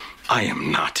I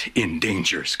am not in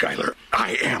danger, Skylar.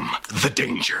 I am the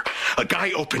danger. A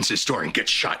guy opens his door and gets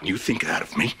shot, and you think that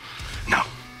of me? No.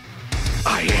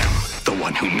 I am the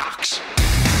one who knocks.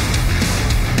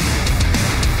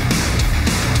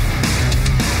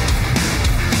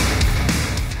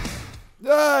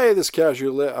 Hey, this is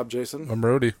Casual Lit. I'm Jason. I'm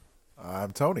Rody.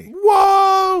 I'm Tony.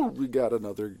 Whoa! We got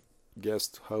another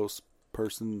guest host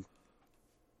person.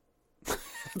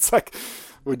 It's like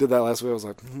we did that last week. I was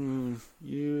like,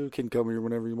 you can come here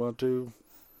whenever you want to.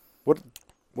 What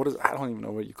is? I don't even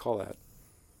know what you call that.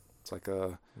 It's like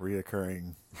a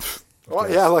reoccurring. Oh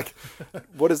yeah, like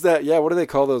what is that? Yeah, what do they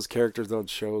call those characters on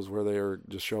shows where they are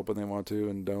just show up when they want to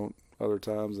and don't other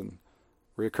times? And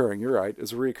reoccurring. You're right.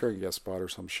 It's a reoccurring guest spot or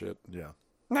some shit. Yeah.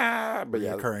 Nah, but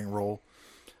reoccurring role.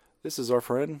 This is our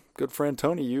friend, good friend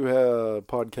Tony. You have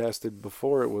podcasted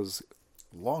before. It was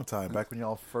long time back when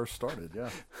y'all first started. Yeah,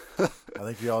 I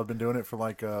think y'all had been doing it for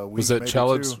like a week. Was that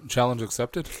challenge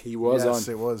accepted? He was yes,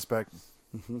 on. It was back.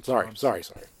 Mm-hmm. Sorry.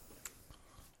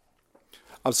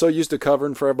 I'm so used to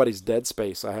covering for everybody's Dead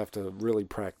Space. I have to really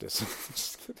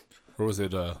practice. Or was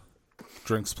it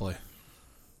Drinks Play?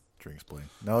 Drinks Play.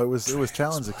 No, it was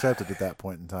challenge accepted at that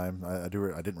point in time. I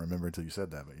didn't remember until you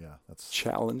said that, but yeah, that's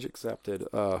challenge accepted.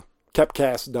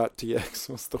 Kepcast.tx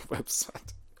was the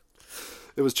website.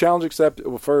 It was challenge accepted.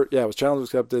 Well, it was challenge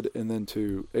accepted, and then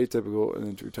to Atypical, and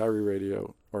then to Tyree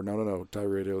Radio, or no,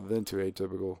 Tyree Radio, then to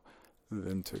Atypical, and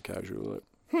then to Casual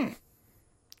Lit.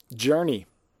 Journey.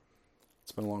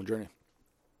 It's been a long journey.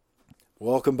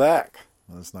 Welcome back.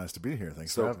 Well, it's nice to be here.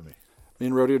 Thanks for having me. Me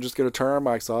and Rodeo just going to turn our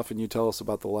mics off, and you tell us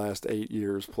about the last 8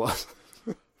 years plus.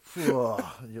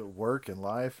 Work and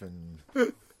life and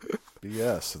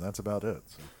BS, and that's about it.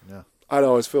 So, yeah. I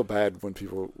always feel bad when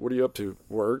people, what are you up to?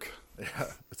 Work?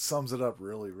 Yeah, it sums it up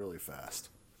really, really fast.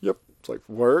 Yep. It's like,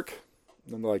 work?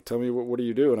 And they're like, tell me, what do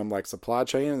you do? And I'm like, supply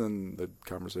chain, and then the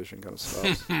conversation kind of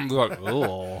stops. Like,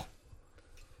 oh.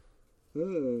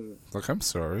 Like, I'm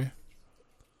sorry.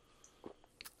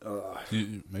 Do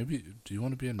you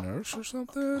want to be a nurse or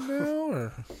something now?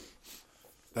 Or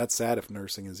that's sad if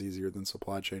nursing is easier than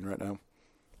supply chain right now.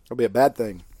 It'll be a bad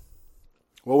thing.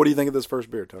 Well, what do you think of this first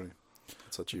beer, Tony?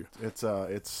 It's up to you. It's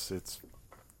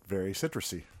very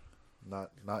citrusy.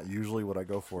 Not usually what I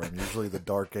go for. I'm usually the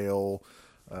dark ale,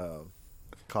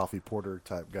 coffee porter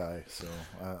type guy. So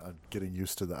I'm getting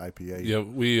used to the IPA. Yeah,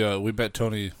 we met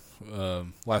Tony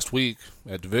last week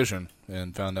at Division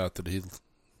and found out that he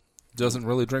doesn't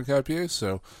really drink IPAs,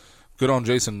 so good on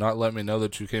Jason not letting me know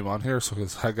that you came on here, so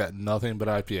because I got nothing but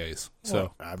IPAs.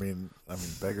 So I mean,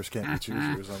 beggars can't be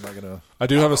choosers. I'm not gonna. I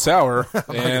do have a sour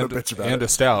and a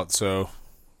stout, so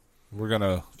we're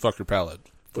gonna fuck your palate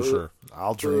for sure.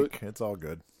 I'll drink. It's all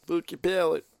good. Look your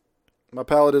palate. My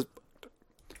palate is.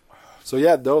 So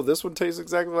yeah, no, this one tastes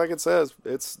exactly like it says.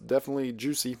 It's definitely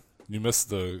juicy. You missed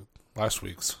the last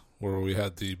week's where we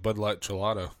had the Bud Light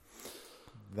Gelato.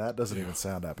 That doesn't even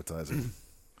sound appetizing.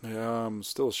 Yeah, I'm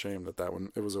still ashamed that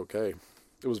one. It was okay.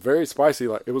 It was very spicy.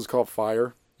 Like it was called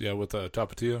Fire. Yeah, with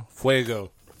Tapatio.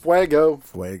 Fuego.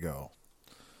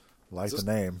 Like the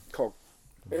name. Called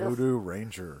Voodoo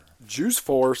Ranger. Juice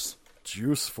Force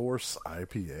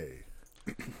IPA.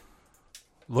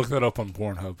 Look that up on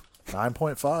Pornhub.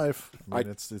 9.5. I mean,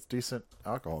 it's decent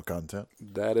alcohol content.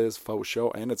 That is faux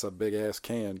show, and it's a big ass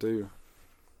can too.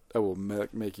 That will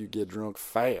make you get drunk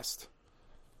fast.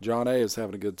 John A. is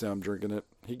having a good time drinking it.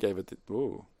 He gave it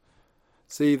ooh.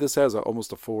 See, this has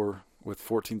almost a 4 with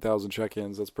 14,000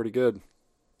 check-ins. That's pretty good.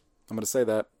 I'm going to say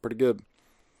that. Pretty good.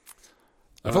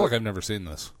 I feel like I've never seen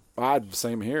this.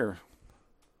 Same here.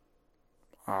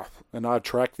 And I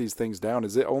track these things down.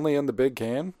 Is it only in the big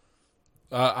can?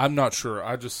 I'm not sure.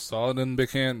 I just saw it in the big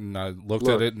can, and I looked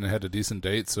at it, and it had a decent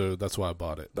date, so that's why I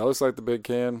bought it. That looks like the big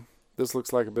can. This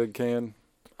looks like a big can.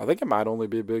 I think it might only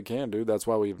be a big can, dude. That's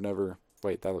why we've never...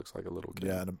 Wait, that looks like a little can.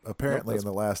 Yeah, and apparently in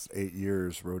the last 8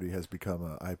 years, Rody has become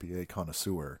an IPA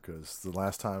connoisseur, because the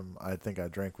last time I think I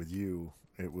drank with you,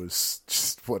 it was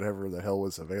just whatever the hell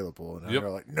was available. And you're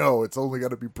like, no, it's only got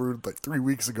to be brewed like 3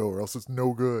 weeks ago or else it's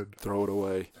no good. Throw it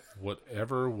away.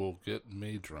 Whatever will get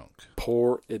me drunk.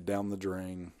 Pour it down the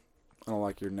drain. I don't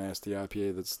like your nasty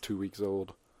IPA that's 2 weeks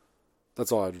old.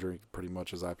 That's all I drink pretty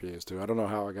much is IPAs too. I don't know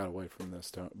how I got away from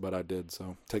this, but I did,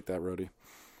 so take that, Rody.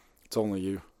 It's only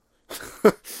you.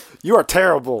 You are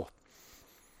terrible.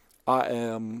 My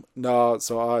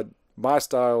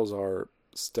styles are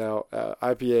stout,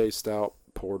 IPA, stout,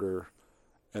 porter,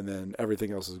 and then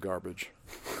everything else is garbage.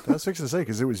 I was fixing to say,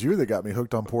 because it was you that got me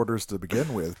hooked on porters to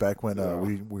begin with, back when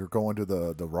we were going to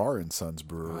the Rahr and Sons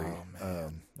brewery.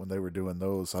 When they were doing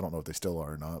those. I don't know if they still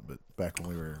are or not, but back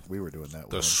when we were doing that.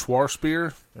 The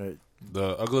Schwarzbier?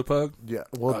 The Ugly Pug? Yeah,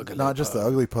 well, Ugly not just the Pug.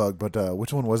 Ugly Pug, but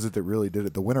which one was it that really did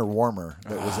it? The Winter Warmer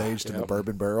that was aged in the yep.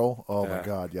 bourbon barrel. Oh my Yeah.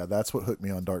 God, yeah, that's what hooked me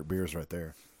on dark beers right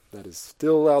there. That is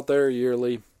still out there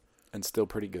yearly and still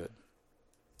pretty good.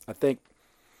 I think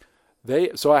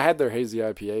so I had their hazy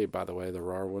IPA, by the way, the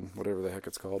raw one, whatever the heck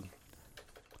it's called.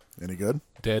 Any good?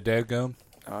 Dad Gum?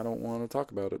 I don't want to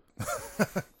talk about it.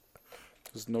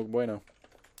 Just no bueno.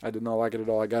 I did not like it at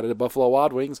all. I got it at Buffalo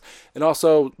Wild Wings. And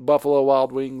also, Buffalo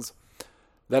Wild Wings,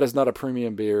 that is not a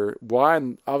premium beer.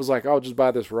 Wine, I was like, I'll just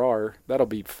buy this raw. That'll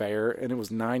be fair. And it was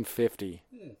 $9.50.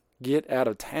 Get out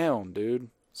of town, dude.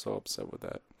 So upset with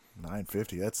that.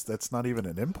 $9.50. That's not even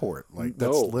an import. Like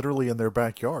No. that's literally in their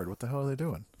backyard. What the hell are they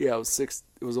doing? Yeah, it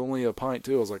was only a pint,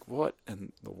 too. I was like, what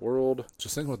in the world?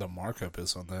 Just think what the markup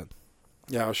is on that.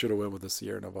 Yeah, I should have went with the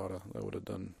Sierra Nevada. That would have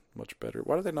done much better.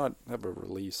 Why do they not have a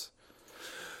release?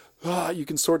 You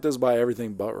can sort this by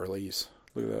everything but release.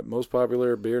 Look at that. Most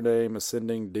popular, beer name,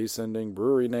 ascending, descending,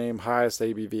 brewery name, highest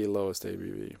ABV, lowest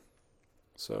ABV.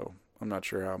 So I'm not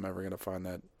sure how I'm ever going to find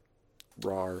that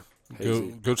raw or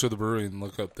hazy. Go to the brewery and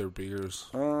look up their beers.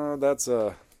 It's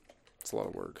a lot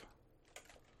of work.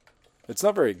 It's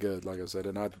not very good, like I said,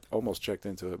 and I almost checked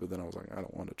into it, but then I was like, I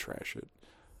don't want to trash it.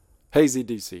 Hazy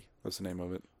DC. That's the name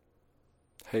of it.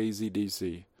 Hazy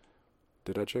DC.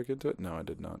 Did I check into it? No, I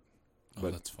did not. Oh,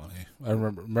 But- that's funny. I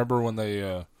remember when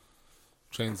they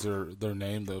changed their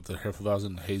name, the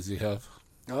Hefeweizen Hazy Hef,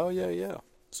 Oh, yeah.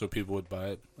 so people would buy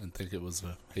it and think it was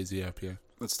a hazy IPA.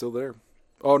 It's still there.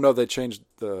 Oh, no, they changed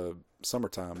the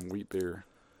summertime wheat beer.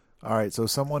 All right, so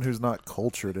someone who's not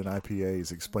cultured in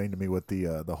IPAs, explain to me what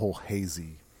the whole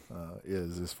hazy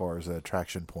is as far as an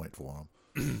attraction point for them.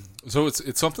 So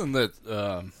it's something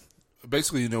that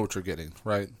basically you know what you're getting,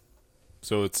 right?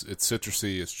 So it's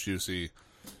citrusy, it's juicy,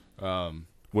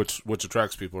 which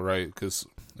attracts people, right? Because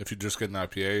if you just get an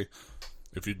IPA,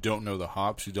 if you don't know the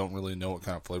hops, you don't really know what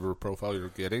kind of flavor profile you're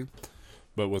getting.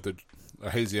 But with a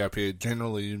hazy IPA,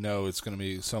 generally you know it's going to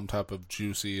be some type of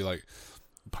juicy, like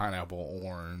pineapple,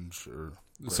 orange, or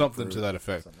something to that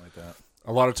effect. Something like that.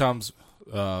 A lot of times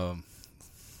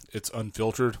it's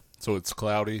unfiltered, so it's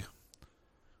cloudy,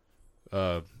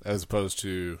 as opposed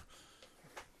to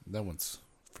that one's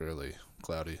fairly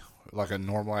cloudy. Like a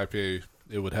normal IPA,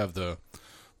 it would have the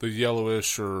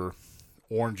yellowish or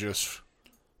orangish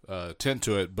tint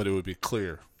to it, but it would be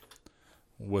clear.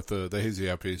 With the hazy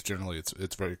IPAs, generally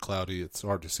it's very cloudy. It's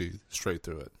hard to see straight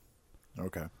through it.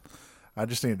 Okay. I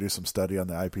just need to do some study on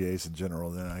the IPAs in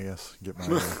general. Then I guess get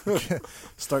my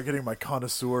start getting my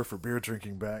connoisseur for beer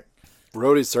drinking back.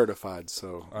 Roadie's certified,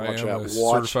 so I watch am out. a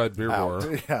Watch certified beer out.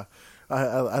 bar. Yeah,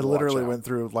 I literally out. went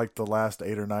through like the last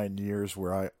 8 or 9 years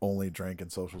where I only drank in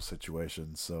social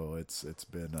situations. So it's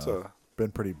been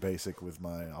been pretty basic with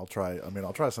my. I'll try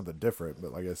something different,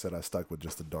 but like I said, I stuck with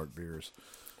just the dark beers.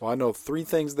 Well, I know 3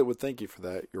 things that would thank you for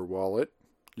that. Your wallet,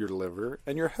 your liver,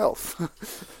 and your health.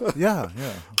 Yeah.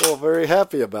 Well, very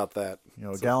happy about that. You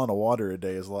know, a gallon of water a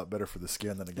day is a lot better for the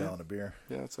skin than a gallon of beer.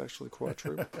 Yeah, it's actually quite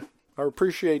true. I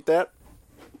appreciate that.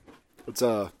 It's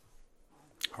a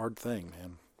hard thing,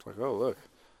 man. It's like, oh, look,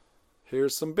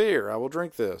 here's some beer. I will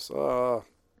drink this. Yeah,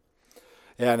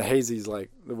 and hazy's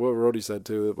like what Rody said,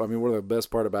 too. I mean, one of the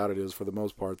best part about it is, for the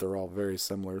most part, they're all very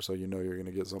similar, so you know you're going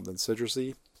to get something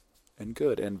citrusy and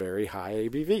good and very high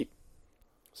ABV.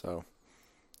 So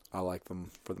I like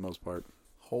them for the most part.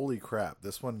 Holy crap!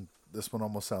 This one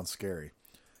almost sounds scary.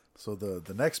 So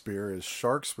the next beer is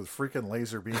Sharks with freaking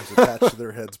laser beams attached to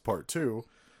their heads, Part 2.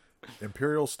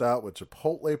 Imperial Stout with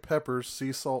chipotle peppers,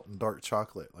 sea salt, and dark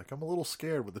chocolate. Like, I'm a little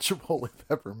scared with the chipotle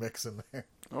pepper mix in there.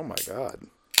 Oh my God!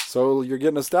 So you're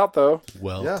getting a stout though,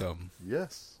 Welcome. Yeah.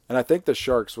 Yes. and I think the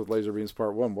Sharks with Laser Beams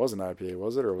Part 1 was an IPA,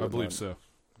 was it? Or was I it believe not? so.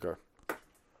 Okay.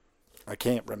 I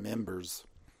can't remembers.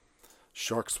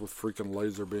 Sharks with freaking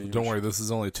laser beams. Don't worry, this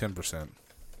is only 10%.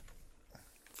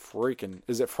 Freaking.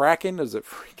 Is it fracking? Is it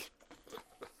freaking?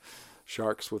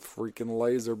 Sharks with freaking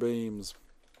laser beams.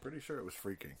 Pretty sure it was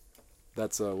freaking.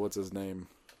 That's, what's his name?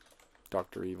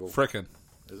 Dr. Evil. Frickin'.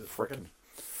 Is it Frickin'.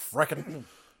 Frickin'.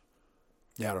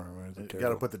 Yeah, I don't remember. You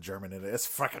gotta put the German in it. It's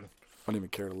frickin'. I don't even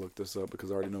care to look this up because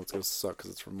I already know it's going to suck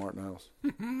because it's from Martin House.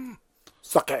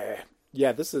 Suck it.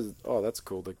 Yeah, this is... Oh, that's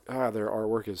cool. Their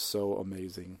artwork is so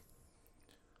amazing.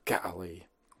 Golly.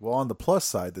 Well, on the plus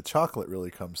side, the chocolate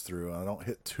really comes through, and I don't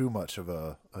hit too much of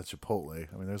a chipotle.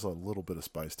 I mean, there's a little bit of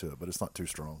spice to it, but it's not too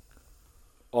strong.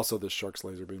 Also, this Shark's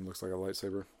laser beam looks like a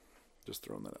lightsaber. Just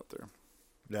throwing that out there.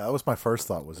 Yeah, that was my first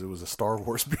thought. Was it was a Star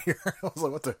Wars beer? I was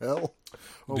like, what the hell?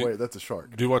 Oh, wait, that's a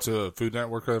shark. Do you watch the Food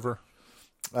Network ever?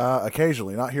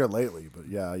 Occasionally, not here lately, but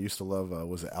yeah, I used to love.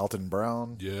 Was it Alton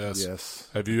Brown? Yes. Yes.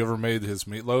 Have you ever made his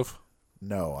meatloaf?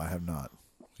 No, I have not.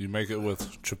 You make it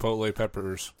with chipotle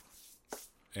peppers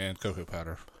and cocoa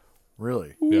powder.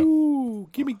 Really? Ooh,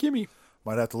 gimme.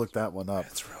 Might have to look that one up.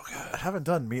 It's real good. I haven't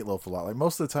done meatloaf a lot. Like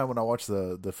most of the time when I watch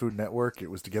the Food Network,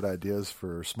 it was to get ideas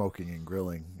for smoking and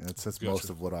grilling. That's most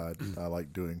of what I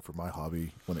like doing for my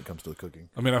hobby when it comes to the cooking.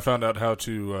 I mean, I found out how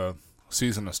to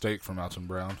season a steak from Mountain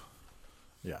Brown.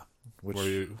 Yeah,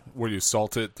 Where you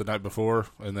salt it the night before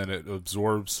and then it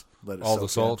absorbs all the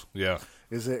salt. Yeah.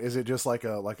 Is it just like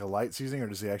a light seasoning, or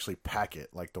does he actually pack it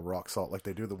like the rock salt? Like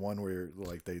they do the one where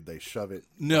like they shove it.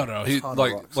 No. He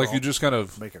like you just kind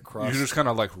of make a crust. You just kind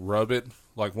of like rub it,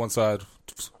 like one side,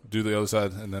 do the other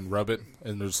side, and then rub it,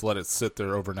 and just let it sit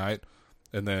there overnight,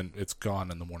 and then it's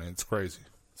gone in the morning. It's crazy.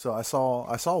 So I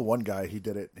saw one guy, he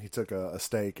did it. He took a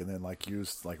steak and then like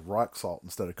used like rock salt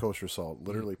instead of kosher salt.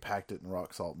 Literally packed it in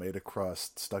rock salt, made a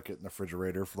crust, stuck it in the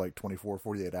refrigerator for like 24,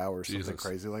 48 hours, something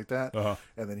crazy like that. Uh-huh.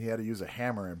 And then he had to use a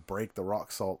hammer and break the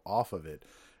rock salt off of it,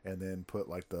 and then put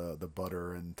like the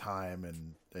butter and thyme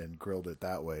and grilled it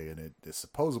that way. And it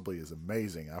supposedly is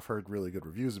amazing. I've heard really good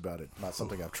reviews about it. Not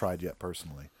something I've tried yet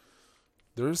personally.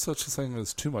 There is such a thing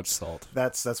as too much salt.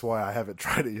 That's why I haven't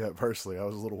tried it yet personally. I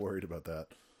was a little worried about that.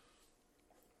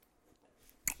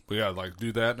 But yeah, like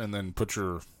do that and then put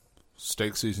your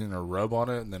steak seasoning or rub on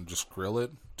it and then just grill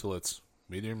it till it's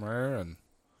medium rare and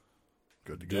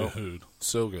good to go. Dude,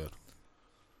 so good.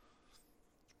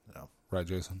 No. Right,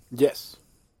 Jason? Yes.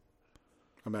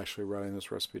 I'm actually writing this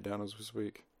recipe down as we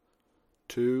speak.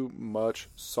 Too much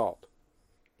salt.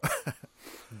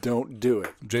 Don't do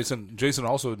it. Jason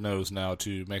also knows now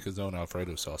to make his own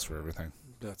Alfredo sauce for everything.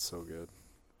 That's so good.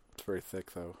 It's very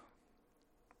thick, though.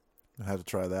 I have to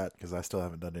try that because I still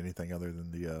haven't done anything other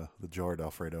than the jarred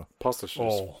Alfredo. Pasta should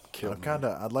kill me.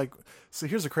 I'd like. So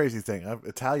here's the crazy thing: I have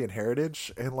Italian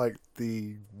heritage, and like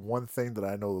the one thing that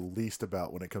I know the least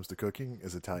about when it comes to cooking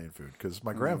is Italian food. Because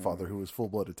my grandfather, who was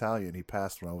full-blood Italian, he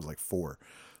passed when I was like 4.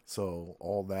 So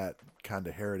all that kind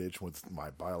of heritage, with my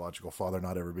biological father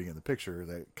not ever being in the picture,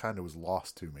 that kind of was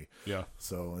lost to me. Yeah.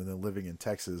 So, and then living in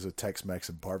Texas, a Tex-Mex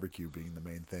and barbecue being the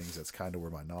main things, that's kind of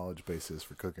where my knowledge base is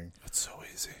for cooking. It's so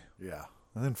easy. Yeah.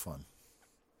 And then fun.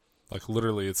 Like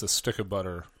literally, it's a stick of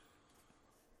butter,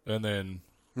 and then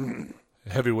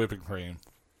heavy whipping cream,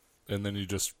 and then you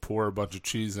just pour a bunch of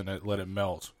cheese in it, let it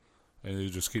melt, and you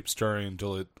just keep stirring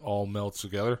until it all melts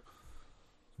together.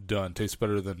 Done. Tastes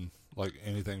better than like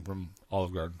anything from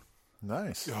Olive Garden.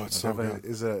 Nice. Oh, it's so good.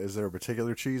 Is there a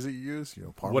particular cheese that you use? You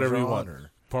know, Parmesan, whatever you want.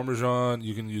 Or? Parmesan.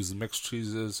 You can use the mixed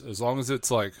cheeses as long as it's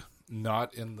like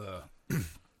not in the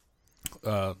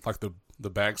like the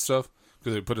bag stuff,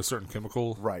 because they put a certain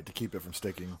chemical Right, to keep it from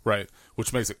sticking. right,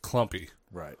 which makes it clumpy.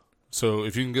 Right. So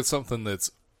if you can get something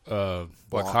that's like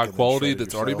Block high and then quality shred it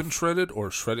that's already yourself. been shredded or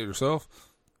shred it yourself,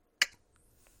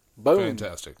 Boom.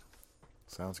 fantastic.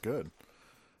 Sounds good.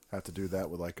 Have to do that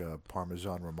with like a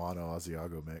Parmesan Romano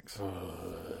Asiago mix.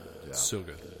 Yeah. So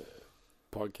good.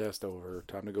 Podcast over.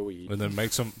 Time to go eat. And then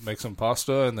make some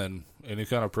pasta, and then any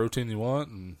kind of protein you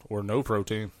want, or no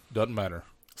protein, doesn't matter.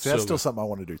 See, that's still something I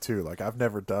want to do too. Like I've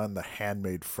never done the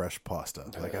handmade fresh pasta.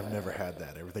 Like I've never had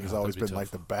that. Everything's always been tough.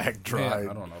 like the bag dried. Man,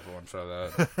 I don't know if I want to try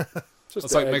that. Just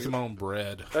It's like eggs, making my own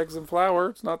bread. eggs and flour.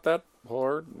 It's not that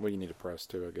hard. Well, you need a press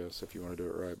too, I guess, if you want to do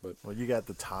it right. But Well, you got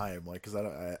the time, like, because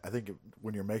I think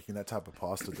when you're making that type of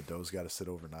pasta, the dough's got to sit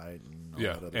overnight, and all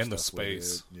Yeah, that other and the stuff with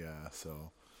space. it. Yeah,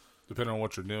 so Depending on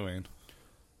what you're doing. and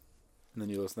then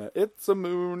you listen to that. It's a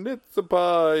moon. It's a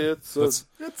pie. It's a. That's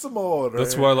it's amore.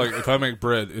 that's why, like, if I make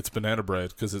bread, it's banana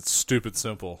bread because it's stupid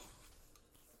simple.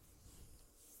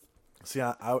 See,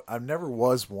 I never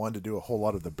was one to do a whole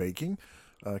lot of the baking,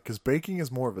 because baking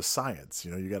is more of a science.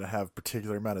 You know, you got to have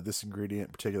particular amount of this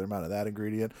ingredient, particular amount of that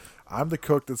ingredient. I'm the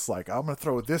cook that's like, I'm going to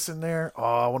throw this in there. Oh,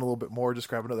 I want a little bit more. Just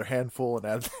grab another handful and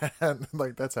add that.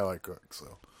 Like, that's how I cook.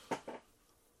 So,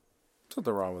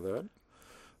 Something wrong with that.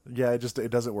 yeah,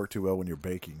 it doesn't work too well when you're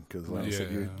baking because, like I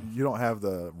said, you don't have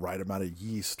the right amount of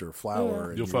yeast or flour.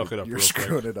 And You'll fuck it up You're real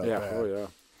screwing quick. it up. Yeah. bad. Oh yeah.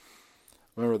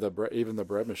 Remember even the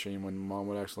bread machine when Mom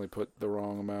would actually put the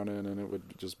wrong amount in and it would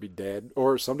just be dead,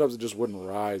 or sometimes it just wouldn't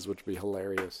rise, which would be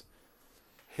hilarious.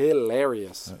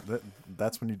 Hilarious.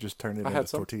 That's when you just turn it I had into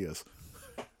some. tortillas.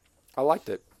 I liked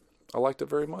it. I liked it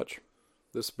very much.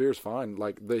 This beer's fine.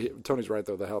 Like Tony's right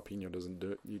though. The jalapeno doesn't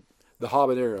do it. The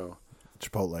habanero,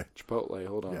 Chipotle. chipotle.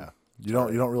 Hold on. Yeah. You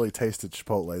don't really taste the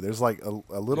chipotle. There's like a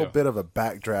little bit of a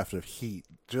backdraft of heat,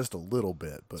 just a little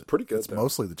bit, but it's pretty good, It's though.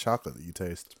 mostly the chocolate that you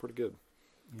taste. It's pretty good.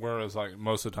 Whereas, like,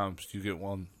 most of the times you get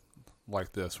one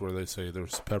like this where they say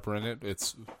there's pepper in it,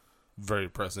 it's very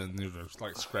present, and you're just,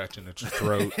 like, scratching at your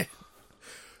throat.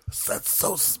 That's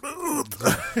so smooth.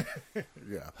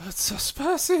 Yeah. That's so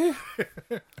spicy.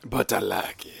 But I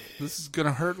like it. This is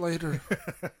gonna hurt later.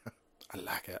 I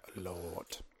like it a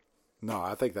lot. No,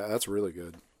 I think that's really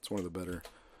good. It's one of the better.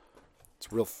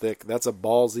 It's real thick. That's a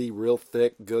ballsy, real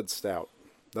thick, good stout.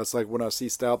 That's like when I see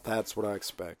stout, that's what I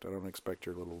expect. I don't expect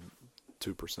your little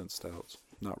 2% stouts.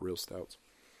 Not real stouts.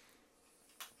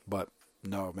 But,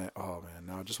 no, man. Oh, man.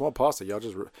 No, I just want pasta. Y'all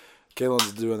just...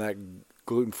 Kaylin's doing that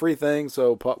gluten-free thing,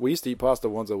 so we used to eat pasta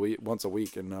once a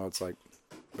week, and now it's, like,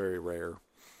 very rare.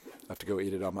 I have to go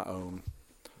eat it on my own.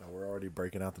 Now we're already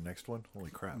breaking out the next one?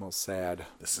 Holy crap. I'm all sad.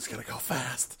 This is going to go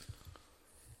fast.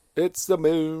 It's the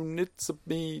moon. It's a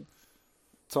me.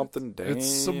 Something. Damn.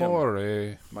 It's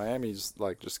amore. Miami's,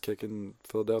 like, just kicking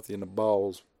Philadelphia in the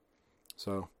balls.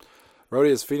 So... Rody,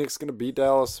 is Phoenix going to beat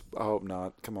Dallas? I hope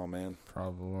not. Come on, man.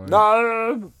 Probably.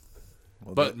 No!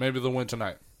 Well, But maybe they'll win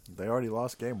tonight. they already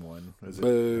lost game 1. Is it?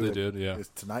 Boo. They did, yeah. Is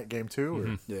tonight game 2?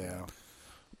 Or? Yeah.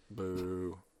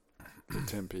 Boo. At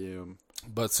 10 p.m.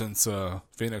 But since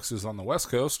Phoenix is on the West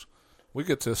Coast, we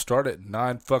get to start at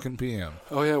 9 fucking p.m.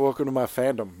 Oh, yeah. Welcome to my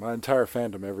fandom. My entire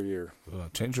fandom every year.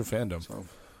 Change your fandom. So,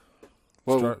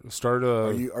 well, Start.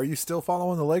 Are you still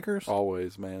following the Lakers?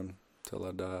 always, man. Till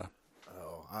I die.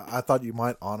 I thought you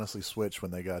might honestly switch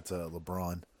when they got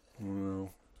LeBron.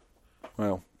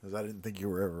 Well, Because I didn't think you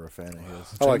were ever a fan of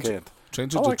his. I like Ant.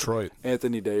 Change it I to like Detroit.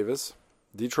 Anthony Davis.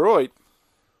 Detroit.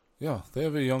 Yeah, they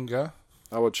have a young guy.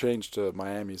 I would change to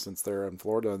Miami since they're in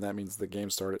Florida, and that means the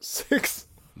games start at 6.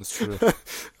 That's true.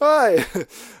 Hi.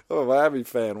 I'm a Miami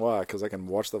fan. Why? Because I can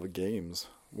watch the games.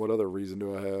 What other reason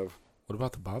do I have? What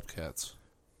about the Bobcats?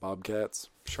 Bobcats,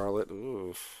 Charlotte.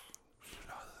 Oof.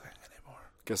 Not a thing anymore.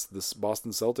 Guess the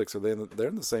Boston Celtics they're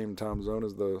in the same time zone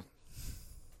as the.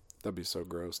 That'd be so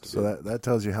gross. So that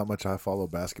tells you how much I follow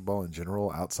basketball in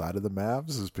general outside of the Mavs,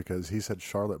 is because he said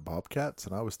Charlotte Bobcats,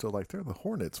 and I was still like, they're the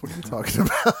Hornets. What are you talking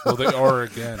about? Well, they are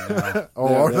again now. Oh,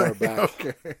 Yeah, are they are they? back.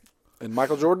 Okay. And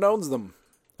Michael Jordan owns them,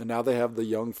 and now they have the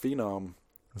young phenom.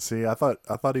 See, I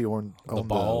thought he owned the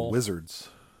ball. Wizards.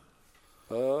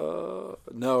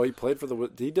 No, he played for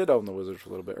he did own the Wizards for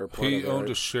a little bit. Or part He of it, owned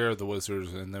right? a share of the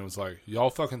Wizards and then was like, y'all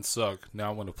fucking suck. Now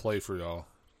I'm going to play for y'all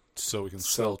so we can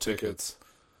sell tickets.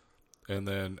 And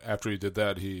then after he did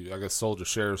that, he, I guess, sold his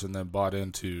shares and then bought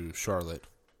into Charlotte.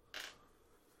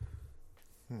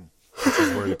 Which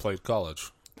is where he played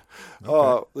college.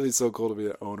 Oh, it'd be so cool to be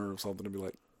an owner of something and be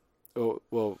like, oh,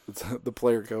 well, it's the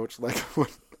player coach, like when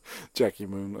Jackie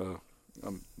Moon.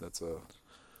 That's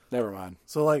never mind.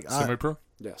 So, like, Semi-pro?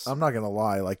 Yes, I'm not going to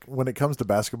lie. Like, when it comes to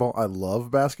basketball, I love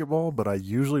basketball, but I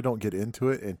usually don't get into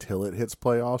it until it hits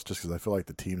playoffs, just because I feel like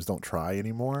the teams don't try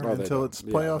anymore Oh, they until don't. it's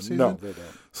playoff season. No, they don't.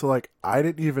 So, like, I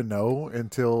didn't even know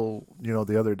until,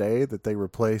 the other day that they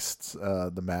replaced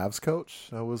the Mavs coach.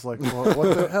 I was like, well,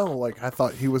 what the hell? Like, I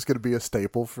thought he was going to be a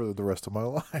staple for the rest of my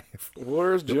life.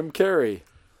 Where's Jim Carrey?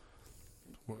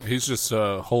 He's just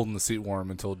holding the seat warm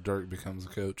until Dirk becomes a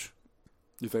coach.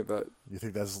 You think that? You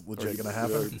think that's legit going to Yeah.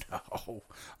 happen? No.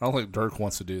 I don't think Dirk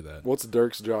wants to do that. What's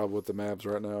Dirk's job with the Mavs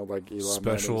right now? Like Eli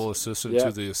Special Manning? assistant Yeah.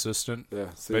 to the assistant. Yeah,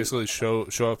 see, Basically show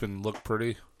up and look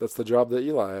pretty. that's the job that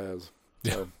Eli has.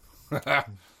 Yeah. So,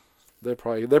 they're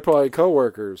probably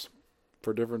coworkers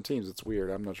for different teams. It's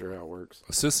weird. I'm not sure how it works.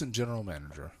 Assistant general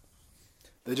manager.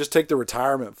 They just take the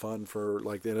retirement fund for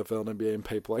like the NFL and NBA and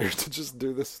pay players to just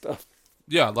do this stuff.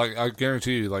 Yeah, like I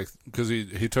guarantee you, like because he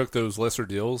took those lesser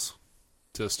deals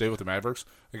to stay with the Mavericks.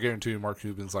 I guarantee you, Mark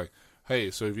Cuban's like,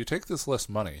 hey, so if you take this less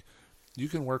money, you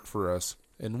can work for us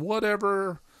in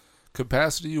whatever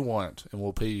capacity you want, and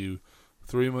we'll pay you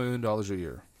 $3 million a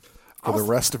year. For the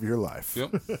rest of your life.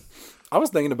 Yep. I was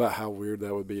thinking about how weird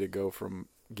that would be to go from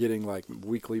getting like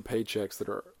weekly paychecks that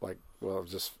are like, well,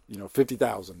 just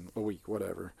 $50,000 a week,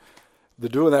 whatever. They're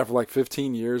doing that for like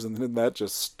 15 years, and then that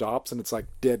just stops, and it's like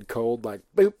dead cold. Like,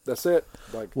 boop, that's it.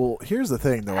 Like, Well, here's the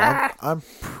thing, though. I'm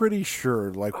pretty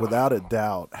sure, like, without a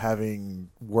doubt, having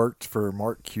worked for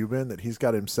Mark Cuban, that he's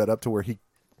got him set up to where he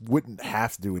wouldn't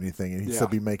have to do anything, and he'd still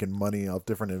be making money off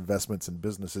different investments and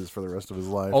businesses for the rest of his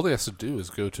life. All he has to do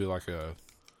is go to like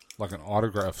an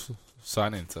autograph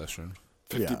signing session.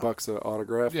 $50 an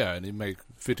autograph. Yeah, and he'd make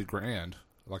 $50,000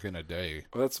 like in a day.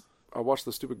 Well, I watched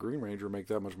the stupid Green Ranger make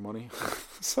that much money.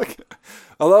 It's like,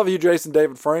 I love you, Jason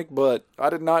David Frank, but I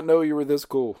did not know you were this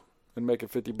cool and making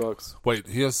 $50. Wait,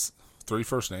 he has 3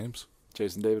 first names?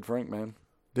 Jason David Frank, man.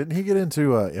 Didn't he get into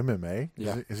MMA?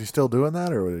 Yeah. Is he still doing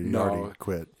that, or did he No. already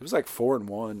quit? He was like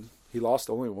 4-1. He lost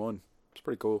only one. It's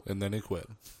pretty cool. And then he quit.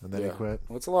 And then he quit?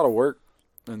 Well, it's a lot of work,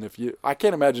 and I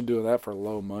can't imagine doing that for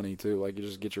low money too. Like you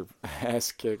just get your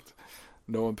ass kicked.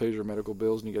 No one pays your medical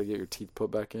bills, and you got to get your teeth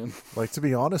put back in. Like, to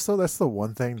be honest, though, that's the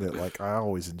one thing that, like, I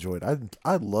always enjoyed.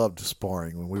 I loved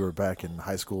sparring when we were back in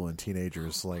high school and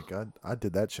teenagers. Like, I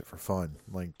did that shit for fun.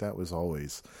 Like, that was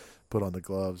always put on the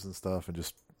gloves and stuff, and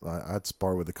just I'd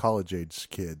spar with the college-age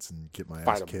kids and get my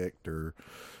ass kicked or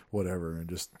whatever, and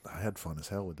just I had fun as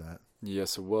hell with that.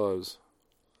 Yes, it was.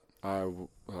 My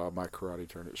karate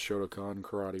tournament, Shotokan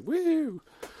Karate. Woo!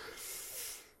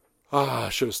 I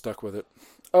should have stuck with it.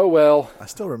 Oh, well. I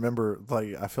still remember,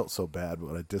 like, I felt so bad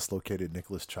when I dislocated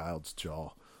Nicholas Child's jaw.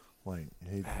 Like,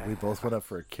 we both went up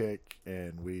for a kick,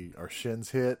 and our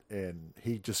shins hit, and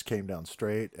he just came down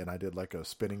straight, and I did, like, a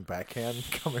spinning backhand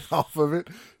coming off of it,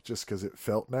 just because it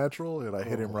felt natural, and I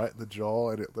hit him right in the jaw,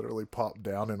 and it literally popped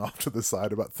down and off to the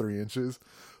side about 3 inches.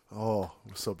 Oh,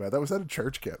 it was so bad. That was at a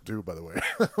church camp, too, by the way.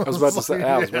 I was about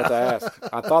to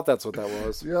ask. I thought that's what that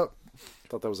was. Yep. I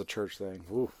thought that was a church thing.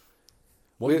 Ooh.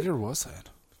 What year was that?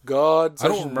 God, I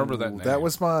don't remember that name. That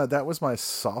was my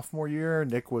sophomore year.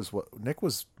 Nick was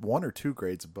 1 or 2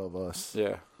 grades above us.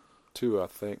 Yeah, 2, I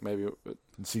think, maybe.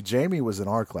 And see, Jamie was in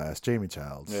our class. Jamie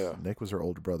Childs. Yeah. Nick was her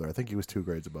older brother. I think he was 2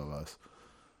 grades above us.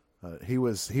 He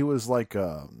was like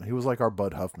our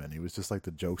Bud Huffman. He was just like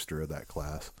the jokester of that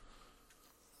class.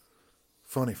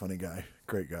 Funny guy.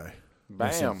 Great guy.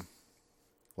 Bam.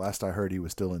 Last I heard, he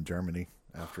was still in Germany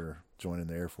after joining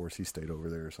the Air Force. He stayed over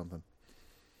there or something.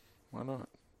 Why not?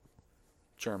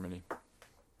 Germany.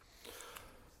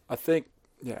 I think,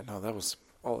 that was,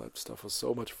 all that stuff was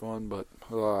so much fun, but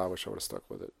I wish I would have stuck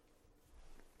with it.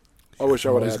 I wish I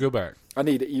would have. Go back. I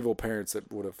need evil parents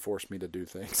that would have forced me to do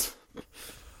things.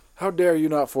 How dare you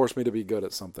not force me to be good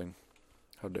at something?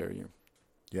 How dare you?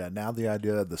 Yeah, now the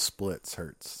idea of the splits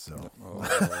hurts, so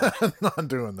Oh, not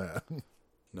doing that.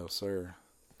 no, sir.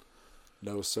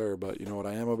 No, sir. But you know what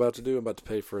I am about to do? I'm about to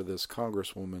pay for this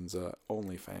Congresswoman's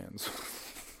OnlyFans.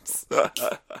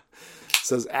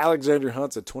 Says Alexandria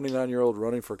Hunt's a 29-year-old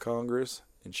running for Congress,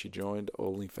 and she joined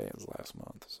OnlyFans last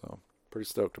month. So pretty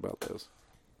stoked about this.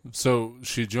 So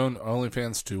she joined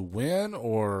OnlyFans to win,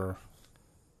 or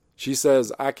she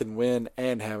says I can win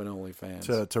and have an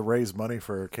OnlyFans to raise money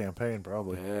for her campaign,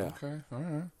 probably. Yeah. Okay, all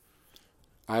right.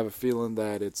 I have a feeling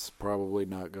that it's probably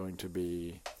not going to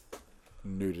be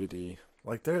nudity.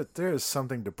 Like there is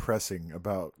something depressing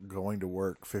about going to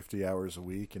work 50 hours a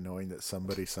week and knowing that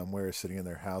somebody somewhere is sitting in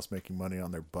their house making money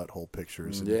on their butthole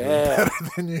pictures and doing better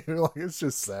than you. Like, it's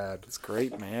just sad. It's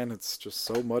great, man. It's just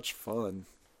so much fun.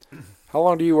 How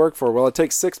long do you work for? Well, it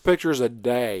takes 6 pictures a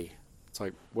day. It's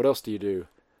like, what else do you do?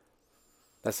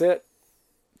 That's it?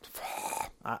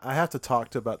 I have to talk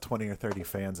to about 20 or 30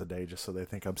 fans a day just so they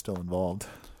think I'm still involved.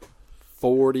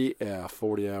 40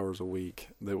 hours a week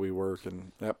that we work.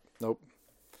 And nope.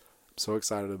 So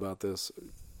excited about this.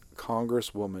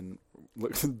 Congresswoman,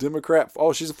 Democrat.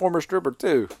 Oh, she's a former stripper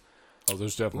too. Oh,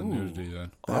 there's definitely nudity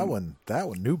then. That one,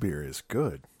 New Beer is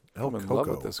good. I'm in love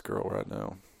with this girl right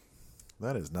now.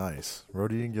 That is nice.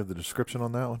 Rody, you can give the description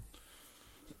on that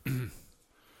one.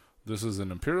 This is an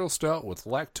imperial stout with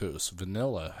lactose,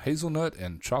 vanilla, hazelnut,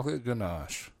 and chocolate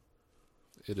ganache.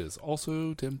 It is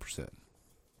also 10%.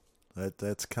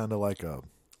 That's kind of like a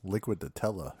liquid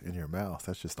Nutella in your mouth.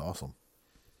 That's just awesome.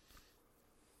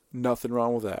 Nothing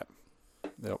wrong with that.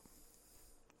 Yep.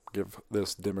 Give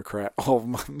this Democrat all of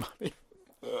my money.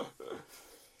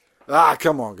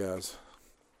 Come on, guys.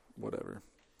 Whatever.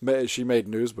 She made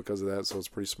news because of that, so it's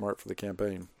pretty smart for the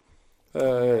campaign.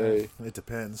 Hey. It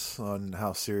depends on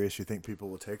how serious you think people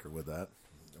will take her with that.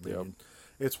 I mean, Yep.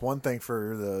 It's one thing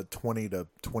for the 20 to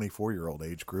 24-year-old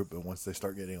age group, but once they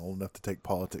start getting old enough to take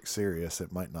politics serious,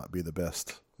 it might not be the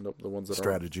best Nope, the ones that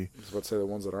strategy. I was about to say the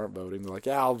ones that aren't voting. They're like,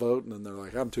 I'll vote. And then they're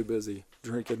like, I'm too busy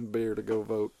drinking beer to go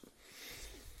vote.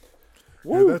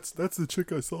 Yeah, that's the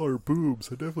chick I saw her boobs.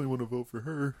 I definitely want to vote for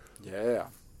her. Yeah.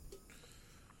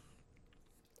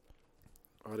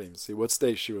 I didn't even see what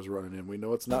state she was running in. We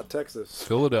know it's not Texas.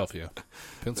 Philadelphia,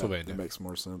 Pennsylvania. That makes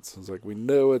more sense. It's like, we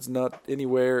know it's not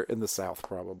anywhere in the South,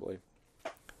 probably.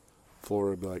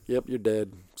 Florida would be like, yep, you're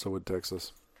dead. So would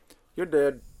Texas. You're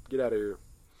dead. Get out of here.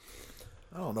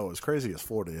 I don't know. As crazy as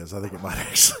Florida is, I think it might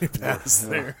actually pass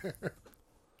there.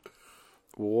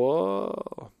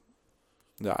 Whoa.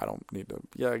 No, I don't need to.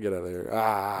 Yeah, get out of here.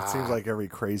 It seems like every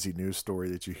crazy news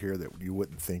story that you hear that you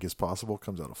wouldn't think is possible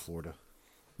comes out of Florida.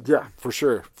 Yeah, for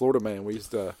sure. Florida man.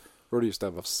 Rudy used to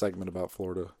have a segment about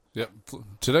Florida. Yep.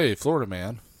 Today, Florida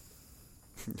man.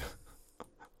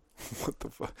 What the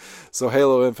fuck? So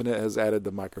Halo Infinite has added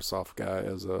the Microsoft guy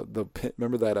as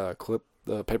remember that clip,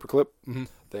 the paperclip? Mm-hmm.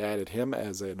 They added him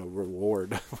as a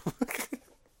reward.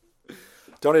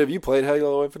 Tony, have you played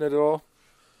Halo Infinite at all?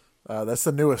 That's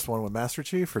the newest one with Master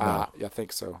Chief, or no? Yeah, I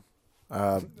think so.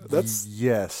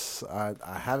 Yes,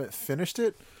 I haven't finished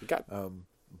it, Got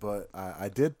but I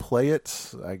did play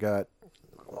it. I got,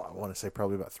 I want to say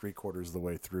probably about 3/4 of the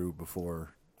way through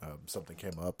before something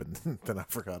came up, and then I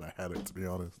forgot I had it, to be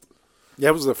honest. Yeah,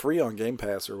 it was the free on Game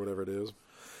Pass or whatever it is.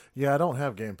 Yeah, I don't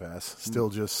have Game Pass. Still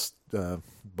just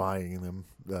buying them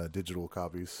digital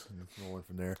copies and going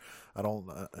from there. I don't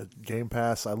Game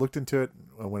Pass. I looked into it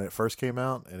when it first came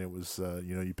out, and it was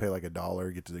you pay like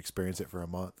 $1, get to experience it for a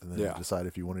month, and then you decide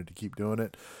if you wanted to keep doing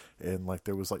it. And like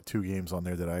there was like 2 games on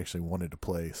there that I actually wanted to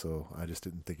play, so I just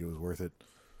didn't think it was worth it.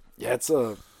 Yeah,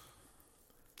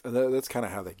 that's kind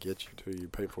of how they get you too. You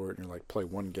pay for it, and you're like, play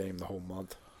one game the whole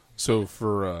month. So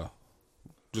for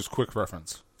just quick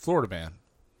reference, Florida man,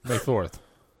 May 4th,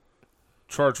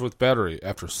 charged with battery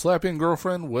after slapping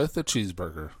girlfriend with a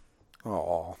cheeseburger.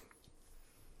 Oh,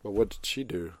 but what did she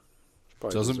do?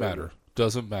 Doesn't matter.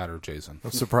 Doesn't matter, Jason.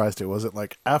 I'm surprised it wasn't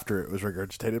like after it was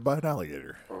regurgitated by an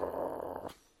alligator.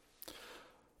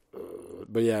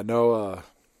 But yeah, no.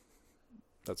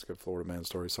 That's a good Florida man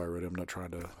story. Sorry, Reddy. I'm not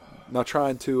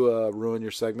trying to ruin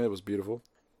your segment. It was beautiful,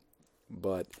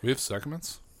 but We have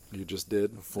segments? you just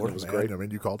did. Florida It was man, great. I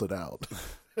mean, you called it out.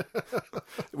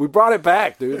 We brought it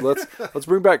back, dude. Let's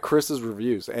bring back Chris's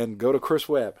reviews and go to Chris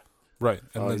Webb. Right.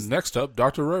 And then next up,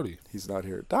 Dr. Rhodey. He's not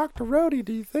here. Dr. Rhodey,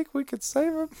 do you think we could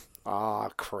save him? Ah,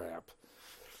 crap.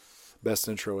 Best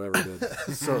intro ever did.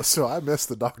 So I missed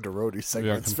the Dr. Rhodey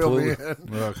segments. Fill me in.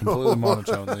 Completely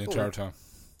monotone the entire time.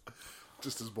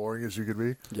 Just as boring as you could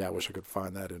be. Yeah, I wish I could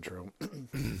find that intro.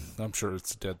 I'm sure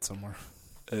it's dead somewhere.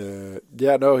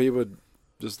 Yeah, no, he would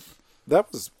just...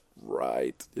 That was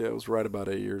right. Yeah, it was right about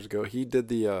 8 years ago. He did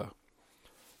the...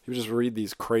 He would just read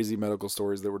these crazy medical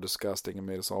stories that were disgusting and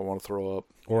made us all want to throw up.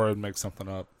 Or I'd make something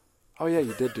up. Oh, yeah,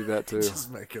 you did do that, too.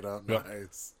 Just make it up. Yep.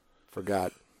 Nice.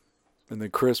 Forgot. And then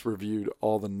Chris reviewed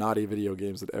all the naughty video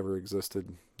games that ever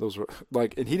existed. Those were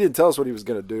like, and he didn't tell us what he was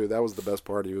going to do. That was the best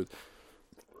part. He'd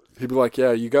be like,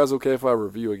 "Yeah, you guys okay if I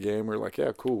review a game?" We're like,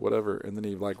 "Yeah, cool, whatever." And then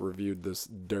he like reviewed this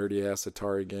dirty ass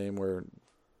Atari game where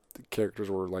the characters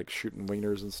were like shooting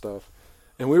wieners and stuff.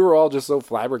 And we were all just so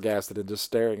flabbergasted and just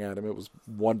staring at him. It was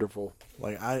wonderful.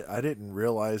 Like I didn't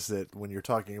realize that when you're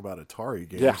talking about Atari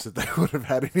games that they would have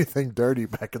had anything dirty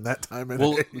back in that time.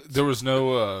 Well, there was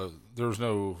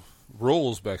no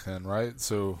rules back then, right?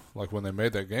 So, like when they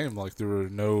made that game, like there were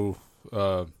no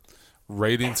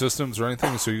rating systems or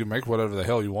anything, so you could make whatever the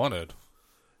hell you wanted.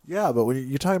 Yeah, but when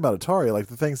you're talking about Atari, like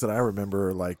the things that I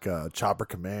remember, like Chopper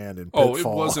Command and Pitfall. It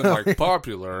wasn't like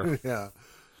popular. Yeah,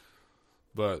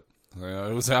 but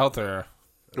it was out there.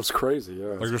 It was crazy.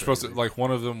 Yeah, Like you're supposed to, like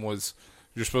one of them was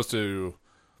you're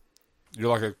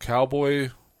like a cowboy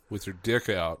with your dick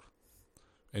out,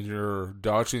 and you're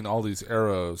dodging all these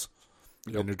arrows.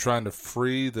 Yep. And you're trying to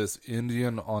free this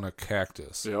Indian on a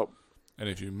cactus. Yep. And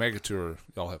if you make it to her,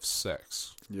 y'all have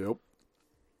sex. Yep.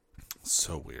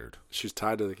 So weird. She's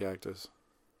tied to the cactus.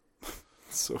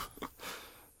 So,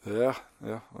 yeah.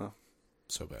 Well,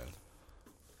 So bad.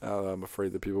 I'm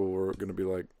afraid that people were going to be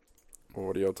like, well,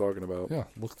 "What are y'all talking about?" Yeah,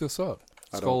 look this up.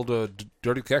 It's I called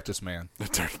Dirty Cactus Man. The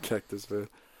dirty cactus man.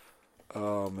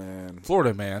 Oh man.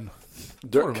 Florida man.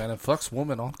 Florida man and fucks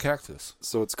woman on cactus.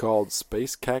 So it's called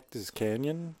Space Cactus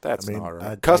Canyon? That's I mean, not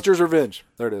right. Custer's Revenge.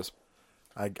 There it is.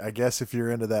 I guess if you're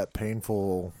into that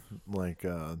painful, like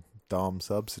dom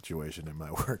sub situation, it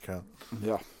might work out.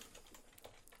 Yeah.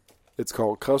 It's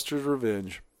called Custer's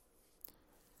Revenge.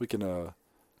 We can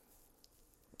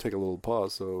take a little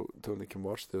pause so Tony can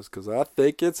watch this because I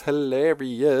think it's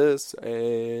hilarious.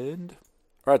 And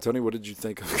all right, Tony, what did you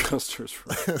think of Custer's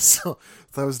Revenge? So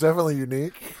that was definitely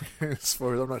unique. As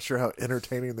far as I'm not sure how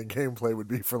entertaining the gameplay would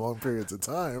be for long periods of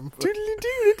time. But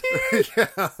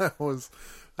yeah, that was.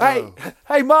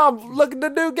 Hey, Mom, look at the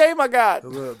new game I got.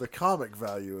 The comic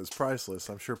value is priceless.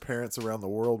 I'm sure parents around the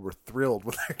world were thrilled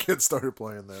when their kids started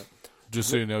playing that. Just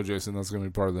so you know, Jason, that's going to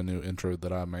be part of the new intro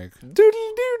that I make.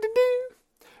 Doodly-doo-doo-doo.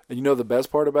 And you know the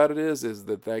best part about it is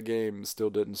that game still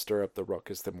didn't stir up the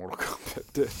ruckus that Mortal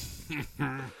Kombat did.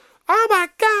 Oh my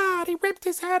God, he ripped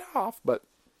his head off. But,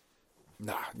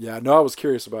 I was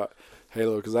curious about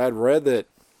Halo because I had read that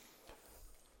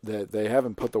they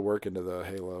haven't put the work into the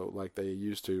Halo like they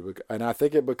used to. And I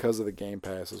think because of the Game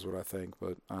Pass is what I think,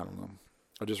 but I don't know.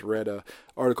 I just read an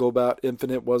article about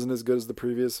Infinite wasn't as good as the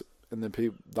previous, and then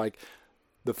people, like,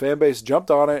 the fan base jumped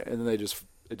on it, and then it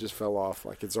just fell off.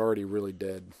 Like, it's already really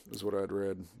dead, is what I'd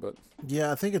read. But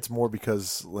yeah, I think it's more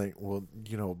because, like, well,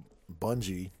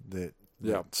 Bungie that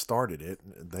started it.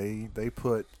 They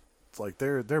put, like,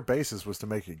 their basis was to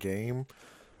make a game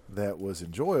that was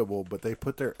enjoyable, but they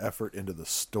put their effort into the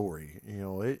story.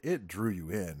 It drew you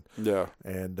in. Yeah.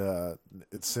 And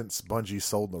since Bungie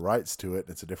sold the rights to it,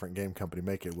 it's a different game company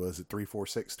making it. Was it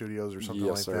 346 Studios or something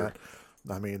Yes, like sir.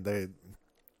 that? I mean,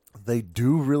 they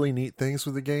do really neat things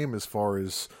with the game as far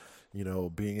as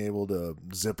being able to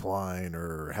zip line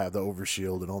or have the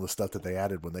overshield and all the stuff that they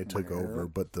added when they took over.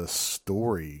 But the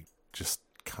story just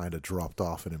kind of dropped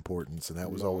off in importance, and that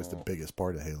was always the biggest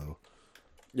part of Halo.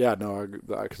 Yeah, no,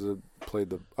 because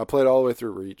I played all the way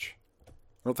through Reach. I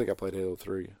don't think I played Halo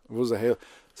 3. What was it?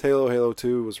 Halo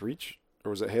 2 was Reach?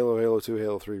 Or was it Halo 2,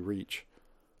 Halo 3, Reach?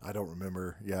 I don't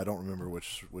remember. Yeah, I don't remember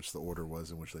which the order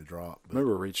was in which they dropped. But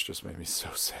Remember Reach just made me so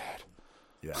sad.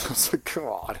 yeah. I was like,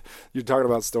 God, you're talking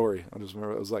about story. I just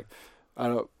remember it was like,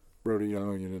 Brody, I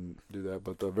know you didn't do that,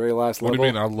 but the very last What level. do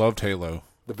you mean? I loved Halo.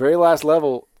 The very last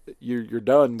level, you're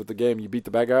done with the game. You beat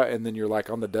the bad guy, and then you're like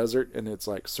on the desert, and it's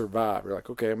like survive. You're like,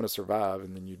 okay, I'm gonna survive,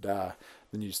 and then you die.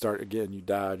 Then you start again. You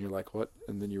die, and you're like, what?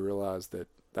 And then you realize that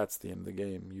that's the end of the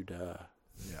game. You die.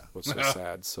 Yeah. It was so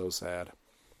sad, so sad.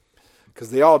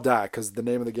 Because they all die. Because the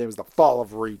name of the game is The Fall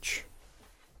of Reach.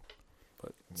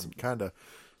 But It kind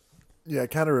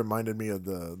of reminded me of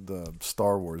the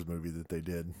Star Wars movie that they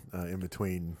did in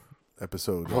between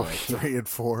episode 3 and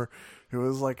 4. It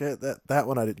was like that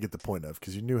one I didn't get the point of,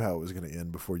 because you knew how it was going to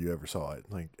end before you ever saw it.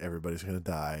 Like, everybody's going to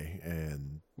die,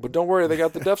 but don't worry, they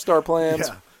got the Death Star plans.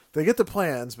 yeah, they get the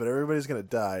plans, but everybody's going to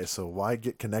die. So why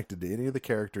get connected to any of the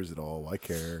characters at all? Why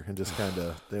care? And just kind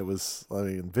of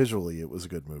visually it was a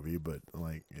good movie, but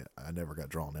I never got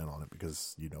drawn in on it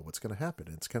because you know what's going to happen.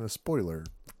 It's kind of spoiler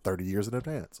 30 years in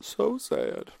advance. So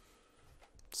sad.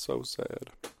 So sad.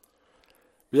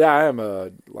 Yeah, I am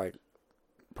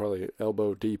probably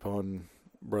elbow deep on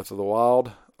Breath of the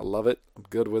Wild. I love it. I'm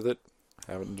good with it.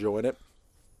 I'm enjoying it.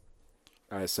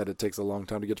 I said it takes a long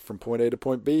time to get from point A to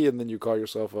point B, and then you call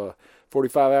yourself a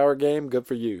 45-hour game. Good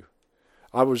for you.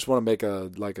 I would just want to make a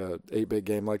 8-bit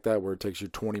game like that where it takes you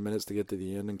 20 minutes to get to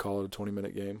the end and call it a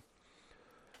 20-minute game.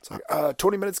 It's like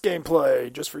 20 minutes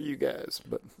gameplay just for you guys.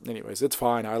 But anyways, it's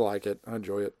fine. I like it. I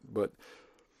enjoy it. But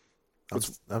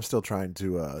I'm still trying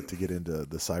to get into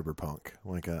the Cyberpunk.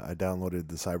 I downloaded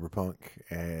the Cyberpunk,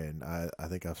 and I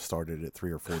think I've started it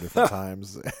 3 or 4 different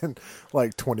times. And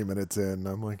 20 minutes in,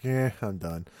 I'm like, I'm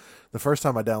done. The first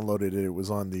time I downloaded it, it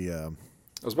was on the. I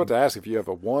was about to ask if you have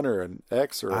a 1 or an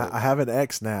X or. I have an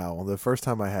X now. The first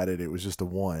time I had it, it was just a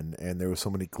 1, and there was so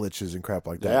many glitches and crap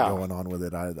like that going on with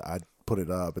it. I put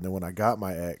it up, and then when I got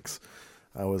my X,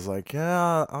 I was like,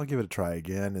 I'll give it a try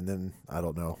again. And then I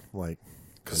don't know, I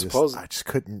just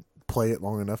couldn't play it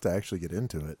long enough to actually get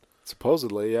into it.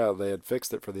 Supposedly, yeah, they had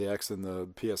fixed it for the X and the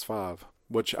PS5,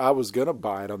 which I was going to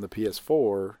buy it on the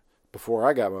PS4 before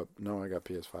I got I got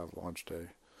PS5 launch day.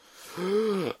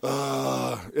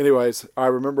 Anyways, I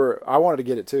remember I wanted to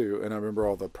get it too, and I remember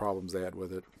all the problems they had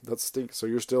with it. That stinks. So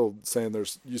you're still saying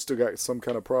you still got some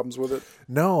kind of problems with it?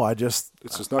 No, it's just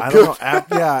not I good. don't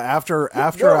know.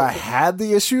 After I had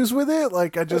the issues with it,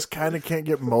 I just kind of can't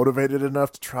get motivated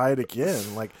enough to try it again.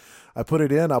 I put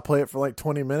it in, I'll play it for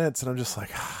 20 minutes, and I'm just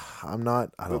like, I don't know.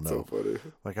 So funny.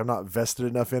 I'm not vested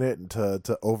enough in it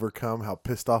to overcome how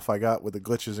pissed off I got with the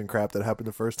glitches and crap that happened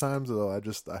the first time. So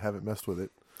I haven't messed with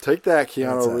it. Take that,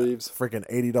 Keanu It's a Reeves. Freaking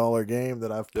 $80 game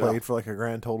that I've played for a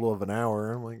grand total of an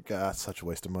hour. I'm like, God, it's such a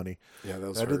waste of money. Yeah, that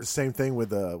was I did the same thing with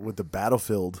the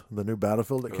Battlefield, the new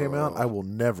Battlefield that came out. I will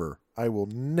never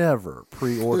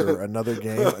pre-order another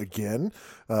game again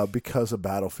because of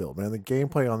Battlefield. Man, the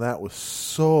gameplay on that was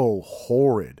so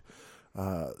horrid.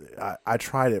 I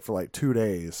tried it for 2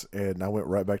 days, and I went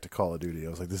right back to Call of Duty. I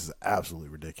was like, this is absolutely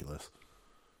ridiculous.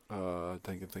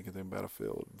 Thinking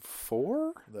Battlefield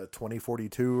 4? The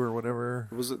 2042 or whatever.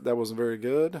 That wasn't very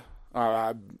good?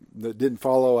 I didn't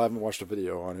follow. I haven't watched a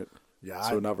video on it. Yeah,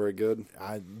 so not very good.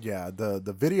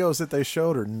 The videos that they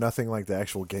showed are nothing like the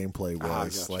actual gameplay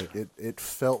was. Gotcha. It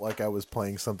felt like I was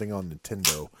playing something on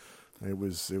Nintendo. It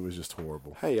was just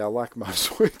horrible. Hey, I like my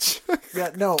Switch. Yeah,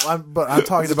 no, I'm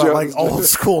talking about old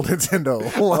school Nintendo.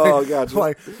 Oh,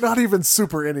 gotcha. Not even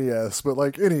Super NES,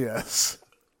 but NES.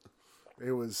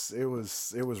 It was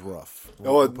rough.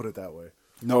 We'll put it that way.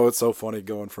 No, it's so funny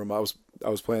going from I was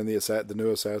playing the new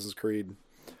Assassin's Creed.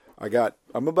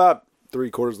 I'm about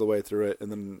 3/4 of the way through it,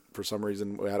 and then for some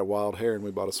reason we had a wild hair and we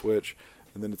bought a Switch,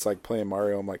 and then it's like playing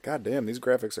Mario. I'm like, God damn, these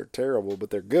graphics are terrible, but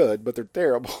they're good, but they're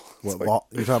terrible. What,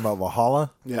 you're talking about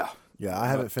Valhalla? Yeah. Yeah, I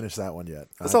haven't finished that one yet.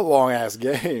 It's a long ass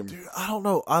game. Dude, I don't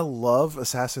know. I love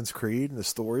Assassin's Creed, and the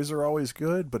stories are always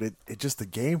good, but it just the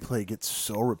gameplay gets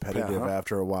so repetitive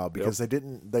after a while because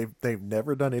they've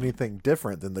never done anything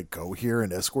different than the go here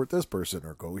and escort this person,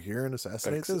 or go here and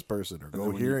assassinate this person, or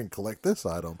go here and collect this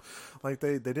item. Like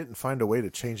they didn't find a way to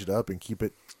change it up and keep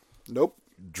it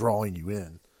drawing you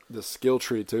in. The skill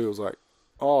tree too was like,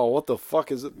 oh, what the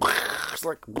fuck is it? It's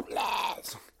like,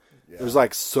 there's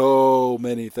like so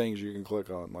many things you can click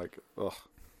on. Like, ugh,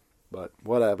 but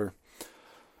whatever.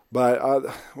 But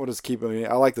what is keeping me?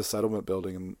 I like the settlement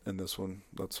building in this one.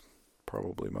 That's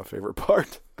probably my favorite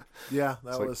part. Yeah,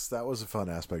 that was a fun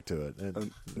aspect to it.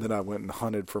 And then I went and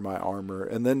hunted for my armor,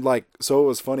 and then so it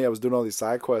was funny. I was doing all these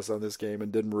side quests on this game and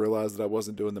didn't realize that I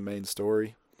wasn't doing the main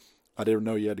story. I didn't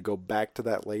know you had to go back to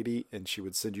that lady, and she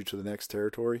would send you to the next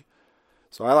territory.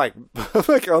 So I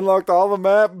like unlocked all the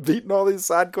map, beating all these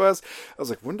side quests. I was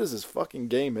like, when does this fucking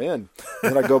game end?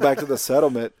 And then I go back to the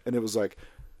settlement, and it was like,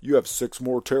 you have 6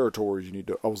 more territories you need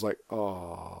to. I was like,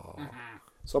 oh.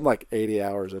 So I'm like 80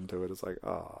 hours into it. It's like,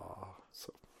 oh.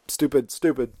 So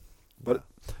stupid. But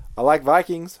I like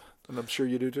Vikings, and I'm sure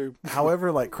you do too.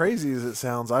 However, like crazy as it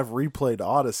sounds, I've replayed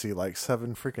Odyssey like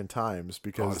 7 freaking times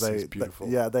because Odyssey's beautiful.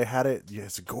 they had it. Yeah,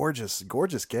 it's a gorgeous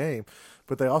game.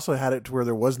 But they also had it to where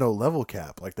there was no level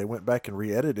cap. Like they went back and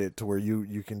re-edited it to where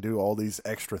you can do all these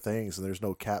extra things and there's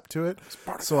no cap to it.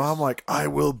 Spartacus. So I'm like, I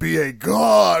will be a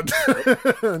god,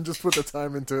 and just put the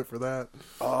time into it for that.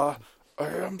 I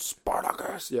am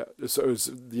Spartacus. Yeah. So it was,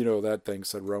 that thing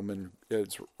said Roman.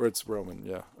 It's Roman.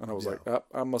 Yeah. And I was like,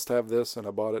 I must have this, and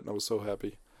I bought it, and I was so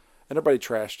happy. And everybody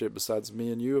trashed it besides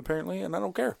me and you apparently, and I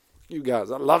don't care. You guys,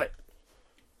 I love it.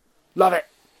 Love it.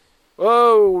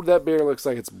 Oh, that beer looks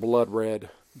like it's blood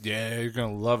red. Yeah, you're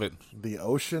going to love it. The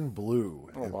Ocean Blue.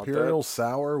 Imperial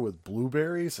Sour with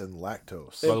blueberries and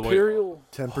lactose. By the way,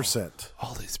 10%.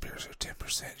 All these beers are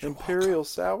 10%. Imperial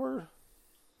Sour?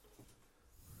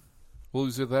 Well,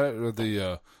 is it that or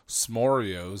the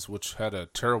S'morios, which had a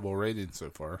terrible rating so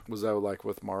far? Was that like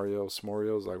with Mario?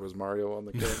 S'morios? Like was Mario on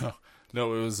the game?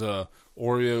 No, it was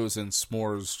Oreos and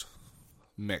s'mores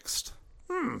mixed.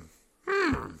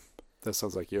 That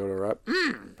sounds like Yoda, right?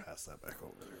 Pass that back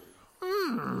over there.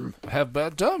 Have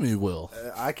bad time, you will.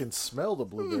 I can smell the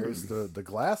blueberries. The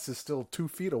glass is still 2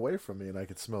 feet away from me, and I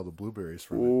can smell the blueberries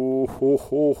from it. Oh, ho,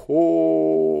 ho,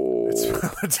 ho.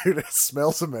 Dude, it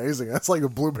smells amazing. That's like a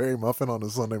blueberry muffin on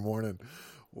a Sunday morning.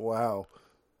 Wow.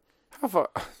 How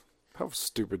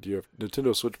stupid do you have?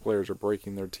 Nintendo Switch players are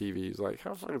breaking their TVs. Like,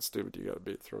 how fucking stupid do you got to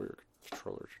be to throw your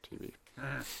controller at your TV?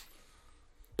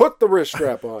 Put the wrist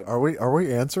strap on. Are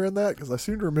we answering that? Because I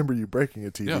seem to remember you breaking a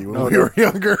TV when we were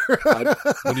younger.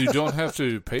 When you don't have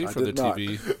to pay for the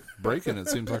TV, breaking it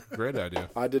seems like a great idea.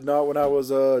 I did not when I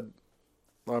was I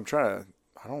don't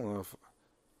know if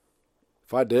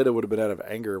I did, it would have been out of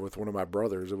anger with one of my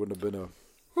brothers. It wouldn't have been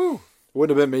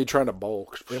wouldn't have been me trying to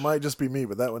bulk. It might just be me,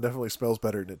 but that one definitely smells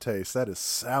better than it tastes. That is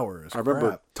sour as crap. I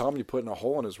remember Tommy putting a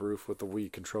hole in his roof with the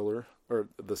Wii controller, or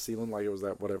the ceiling, like it was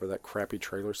that crappy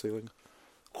trailer ceiling.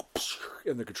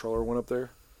 And the controller went up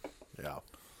there. Yeah. I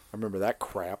remember that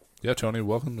crap. Yeah, Tony,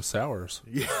 welcome to Sours.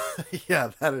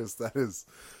 Yeah, that's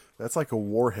like a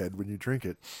warhead when you drink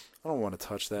it. I don't want to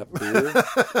touch that beer.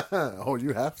 Oh,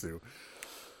 you have to.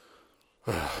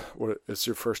 It's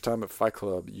your first time at Fight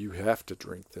Club. You have to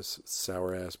drink this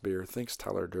sour-ass beer. Thanks,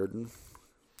 Tyler Durden.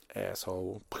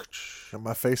 Asshole. And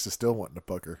my face is still wanting to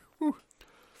pucker. Whew.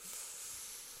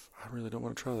 I really don't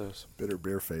want to try this. Bitter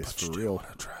beer face, but for you real. do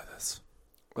want to try this.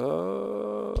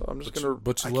 I'm just gonna.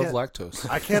 But you love lactose.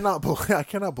 I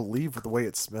cannot believe the way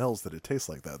it smells that it tastes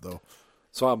like that, though.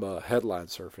 So I'm headline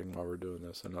surfing while we're doing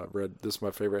this, and I read this is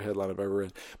my favorite headline I've ever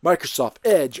read. Microsoft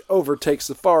Edge overtakes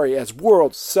Safari as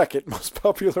world's second most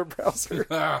popular browser.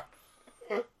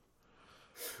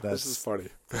 This is funny.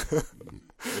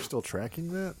 You're still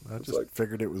tracking that? I just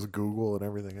figured it was Google and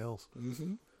everything else.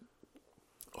 Mm-hmm.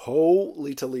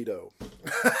 Holy Toledo.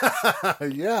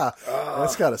 Yeah.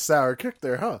 That's got a sour kick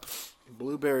there, huh?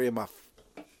 Blueberry in my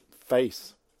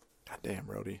face. God damn,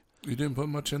 Rody. You didn't put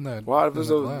much in that. Well, it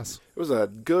was a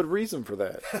good reason for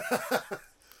that.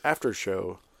 After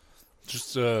show.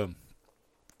 Just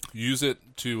use it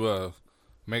to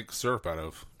make syrup out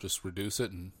of. Just reduce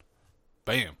it and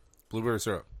bam, blueberry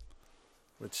syrup.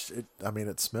 Which,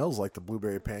 it smells like the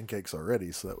blueberry pancakes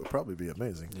already, so that would probably be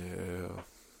amazing. Yeah.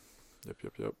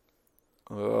 Yep.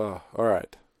 All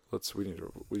right. This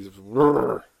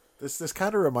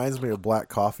kind of reminds me of black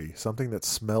coffee, something that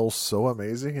smells so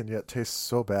amazing and yet tastes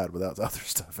so bad without other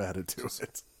stuff added to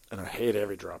it. And I hate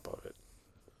every drop of it.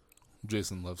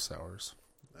 Jason loves sours.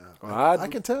 I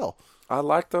can tell. I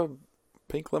like the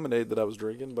pink lemonade that I was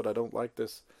drinking, but I don't like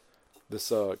this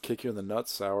kick you in the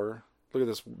nuts sour. Look at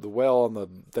this, the well on the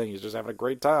thing. He's just having a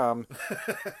great time.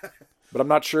 But I'm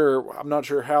not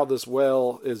sure how this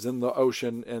well is in the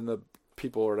ocean and the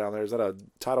people are down there. Is that a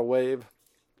tidal wave?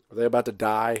 Are they about to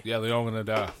die? Yeah, they're all going to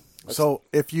die. So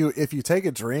if you take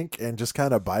a drink and just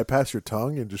kind of bypass your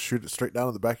tongue and just shoot it straight down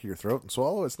to the back of your throat and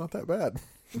swallow, it's not that bad.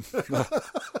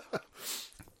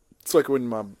 It's like when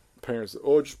my parents said,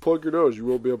 "Oh, just plug your nose. You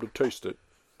won't be able to taste it.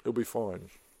 It'll be fine."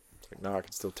 It's like, no, I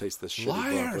can still taste this shitty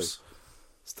broccoli. Liars!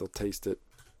 Still taste it.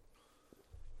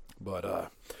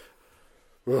 But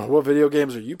what video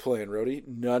games are you playing, Rhodey?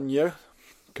 None ya?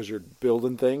 Because you're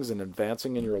building things and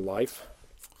advancing in your life.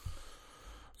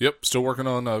 Yep, still working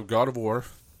on God of War.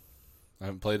 I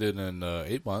haven't played it in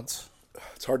 8 months.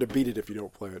 It's hard to beat it if you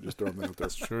don't play it. Just throwing that out there.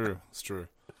 It's true. It's true.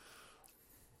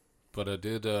 But I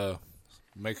did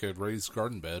make a raised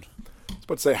garden bed. I was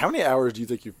about to say, how many hours do you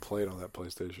think you've played on that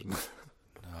PlayStation?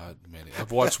 Not many.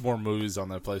 I've watched more movies on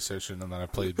that PlayStation than I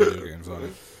played video games on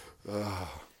it.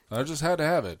 I just had to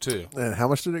have it, too. And how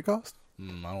much did it cost? I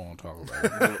don't want to talk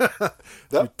about it.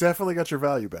 You definitely got your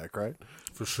value back, right?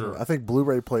 For sure. I think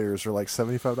Blu-ray players are like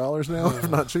 $75 now, if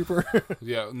not cheaper.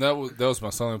 Yeah, and that was my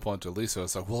selling point to Lisa.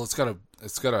 It's like, well, it's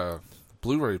got a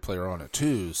Blu-ray player on it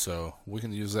too, so we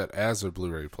can use that as a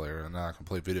Blu-ray player, and then I can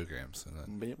play video games.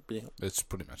 And then it's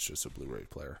pretty much just a Blu-ray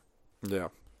player. Yeah,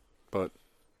 but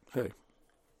hey,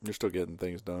 you're still getting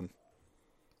things done.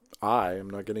 I am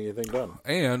not getting anything done.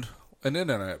 And an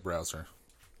internet browser,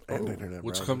 And internet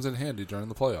which browser. comes in handy during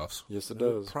the playoffs. Yes, it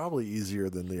does. Probably easier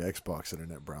than the Xbox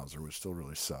internet browser, which still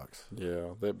really sucks.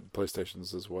 Yeah, the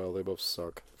PlayStations as well. They both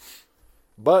suck.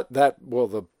 But the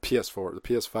PS4, the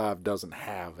PS5 doesn't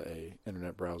have a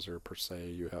internet browser per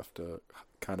se. You have to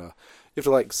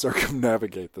like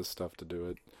circumnavigate this stuff to do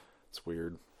it. It's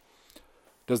weird.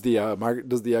 Does the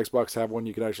Xbox have one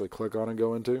you can actually click on and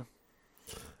go into?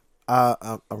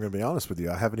 I'm going to be honest with you.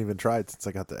 I haven't even tried since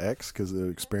I got the X because the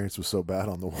experience was so bad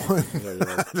on the one.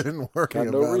 Yeah, I didn't worry got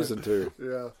about no reason it. to.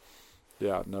 Yeah.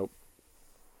 Yeah, nope.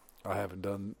 I haven't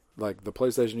done, like the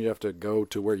PlayStation, you have to go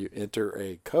to where you enter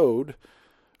a code,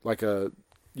 you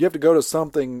have to go to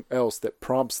something else that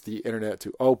prompts the internet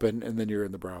to open, and then you're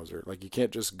in the browser. Like, you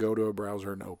can't just go to a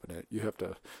browser and open it. You have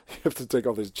to take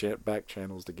all these back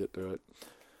channels to get to it,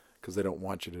 because they don't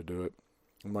want you to do it.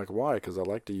 I'm like, why? Because I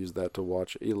like to use that to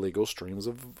watch illegal streams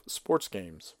of sports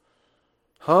games.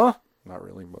 Huh? Not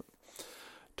really, but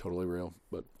totally real.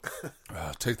 But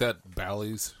Take that,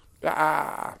 Bally's.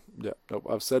 yeah, nope.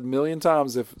 I've said a million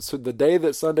times, the day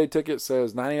that Sunday Ticket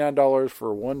says $99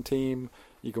 for one team,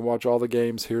 you can watch all the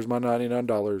games. Here's my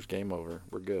 $99. Game over.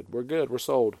 We're good. We're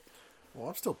sold. Well,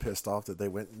 I'm still pissed off that they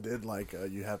went and did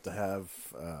you have to have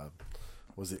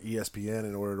was it ESPN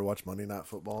in order to watch Monday Night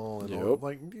Football? And Yep.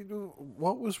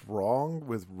 what was wrong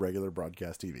with regular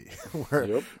broadcast TV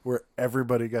Yep. where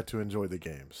everybody got to enjoy the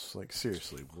games? Like,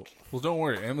 seriously. Well, don't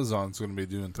worry. Amazon's going to be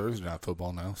doing Thursday Night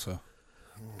Football now, so.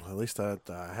 At least I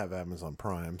have Amazon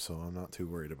Prime, so I'm not too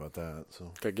worried about that.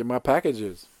 So Gotta get my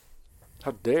packages.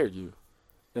 How dare you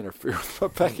interfere with my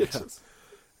packages?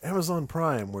 Amazon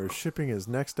Prime, where shipping is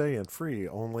next day and free.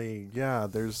 Only,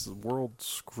 there's world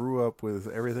screw up with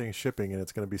everything shipping, and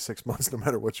it's going to be 6 months no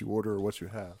matter what you order or what you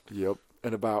have. Yep.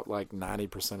 And about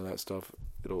 90% of that stuff,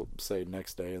 it'll say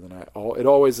next day, and then it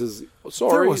always is.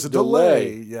 Sorry, There was a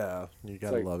delay. Yeah, you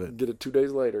gotta love it. Get it 2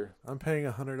 days later. I'm paying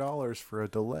 $100 for a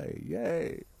delay.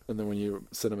 Yay! And then when you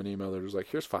send them an email, they're just like,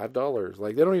 here's $5.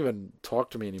 Like, they don't even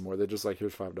talk to me anymore. They're just like,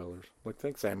 here's $5. Like,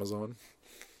 thanks, Amazon.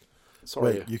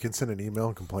 Sorry. Wait, you can send an email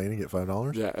and complain and get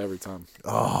 $5? Yeah, every time.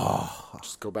 Oh,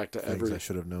 Just go back to things I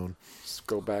should have known. Just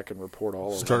go back and report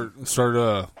all of them.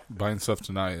 Start buying stuff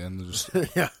tonight and just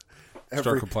Yeah.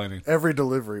 start complaining. Every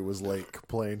delivery was late.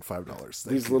 Complain $5.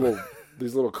 These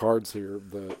little cards here,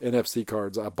 the NFC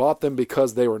cards, I bought them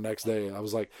because they were next day. I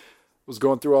was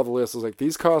going through all the lists. I was like,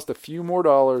 these cost a few more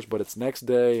dollars, but it's next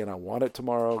day, and I want it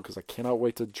tomorrow because I cannot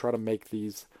wait to try to make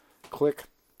these click.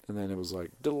 And then it was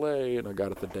like, delay, and I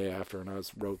got it the day after, and I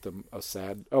wrote them I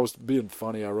was being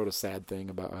funny. I wrote a sad thing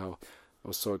about how I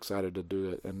was so excited to do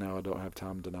it, and now I don't have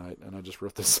time tonight. And I just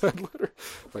wrote this sad letter.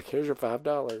 Like, here's your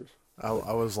 $5. I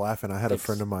was laughing. I had a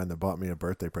friend of mine that bought me a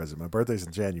birthday present. My birthday's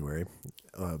in January,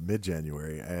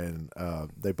 mid-January, and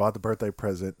they bought the birthday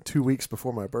present 2 weeks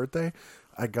before my birthday.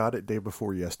 I got it day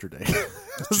before yesterday.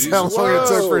 That's how long it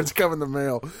took for it to come in the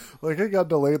mail. Like, it got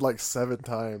delayed like 7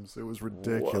 times. It was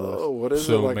ridiculous. Whoa, what is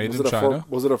So it? Like, made was in it China?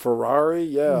 Was it a Ferrari?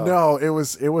 Yeah. No, it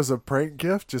was a prank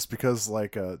gift just because,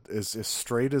 like, as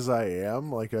straight as I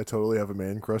am, like, I totally have a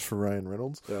man crush for Ryan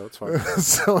Reynolds. Yeah, that's fine.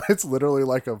 So it's literally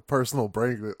like a personal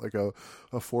blanket, like a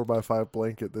 4x5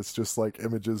 blanket that's just like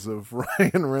images of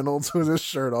Ryan Reynolds with his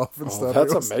shirt off and stuff.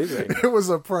 That's amazing. It was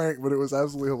a prank, but it was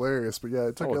absolutely hilarious. But yeah,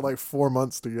 it took me like 4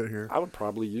 months to get here. I would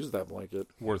probably use that blanket.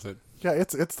 Worth it. Yeah,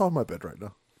 it's on my bed right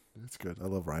now. It's good. I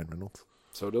love Ryan Reynolds.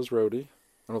 So does Rhodey.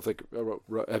 I don't think.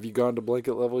 Have you gone to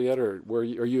blanket level yet, or are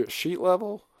you at sheet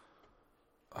level?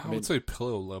 I would say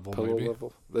pillow level, Pillow maybe.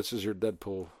 level. This is your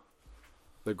Deadpool.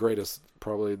 The greatest,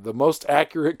 probably the most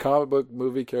accurate comic book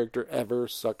movie character ever.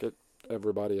 Suck it,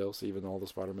 everybody else, even all the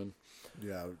Spider-Men.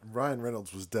 Yeah, Ryan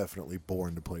Reynolds was definitely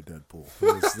born to play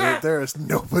Deadpool. There is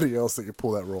nobody else that can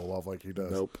pull that role off like he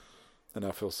does. Nope. And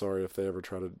I feel sorry if they ever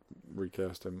try to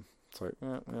recast him. It's like,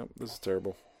 this is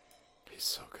terrible. He's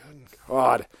so good.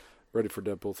 God, ready for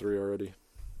Deadpool 3 already.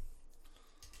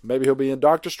 Maybe he'll be in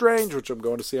Doctor Strange, which I'm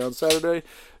going to see on Saturday.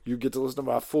 You get to listen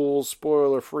to my full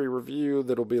spoiler-free review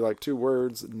that'll be like 2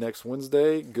 words next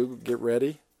Wednesday. Google, get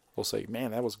ready. We'll say,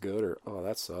 man, that was good, or, oh,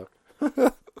 that sucked.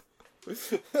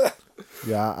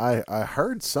 Yeah, I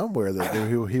heard somewhere that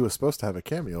he was supposed to have a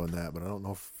cameo in that, but I don't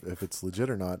know if it's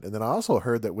legit or not. And then I also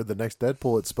heard that with the next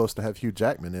Deadpool, it's supposed to have Hugh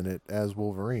Jackman in it as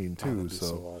Wolverine, too. That'd be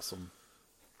so awesome.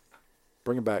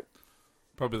 Bring him back.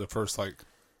 Probably the first,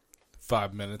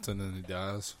 5 minutes, and then he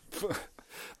dies.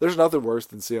 There's nothing worse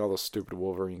than seeing all the stupid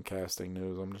Wolverine casting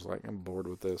news. I'm just like, I'm bored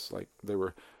with this. Like,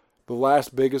 the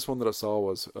last biggest one that I saw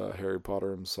was Harry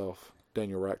Potter himself,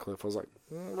 Daniel Radcliffe. I was like,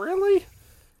 really?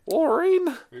 Wolverine?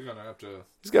 You're gonna have to.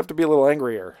 He's gonna have to be a little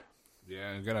angrier.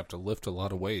 Yeah, you're gonna have to lift a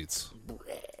lot of weights.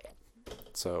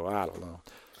 So I don't know.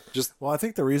 Well, I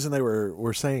think the reason they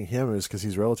were saying him is because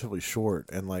he's relatively short,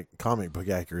 and like comic book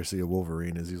accuracy of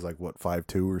Wolverine is he's like what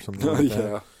 5'2" or something like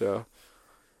that. Yeah.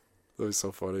 That was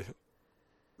so funny.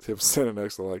 Him standing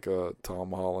next to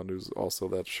Tom Holland, who's also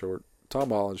that short.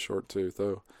 Tom Holland's short too,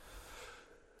 though.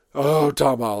 Oh,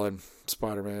 Tom Holland,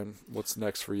 Spider-Man. What's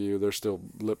next for you? They're still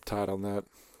lip tied on that.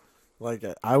 Like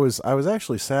I was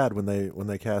actually sad when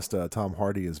they cast Tom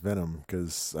Hardy as Venom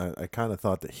because I kind of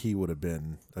thought that he would have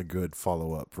been a good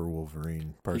follow up for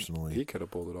Wolverine personally. He could have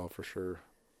pulled it off for sure.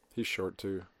 He's short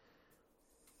too.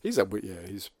 He's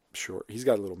short. He's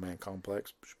got a little man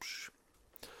complex.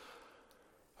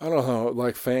 I don't know,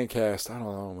 like fan cast. I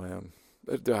don't know,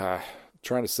 man.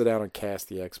 Trying to sit down and cast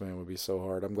the X-Men would be so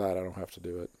hard. I'm glad I don't have to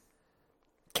do it.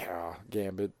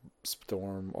 Gambit,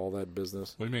 Storm, all that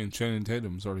business. What do you mean? Channing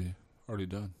Tatum's already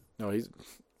done. No, he's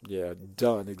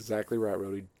done. Exactly right,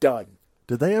 Rhodey. Done.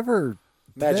 Did they ever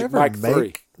Magic Mike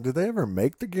 3. Did they ever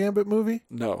make the Gambit movie?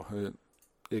 No,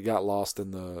 it got lost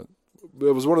in the.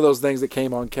 It was one of those things that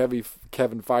came on Kevin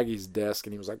Feige's desk,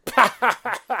 and he was like,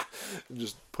 and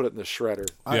just put it in the shredder.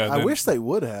 I wish they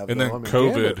would have. And then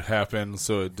COVID happened,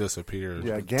 so it disappeared.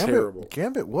 Yeah, terrible.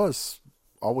 Gambit was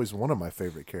always one of my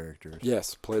favorite characters.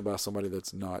 Yes, played by somebody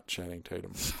that's not Channing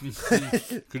Tatum.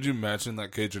 Could you imagine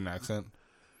that Cajun accent?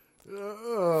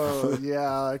 Oh, yeah,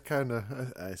 I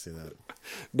see that.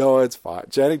 No, it's fine.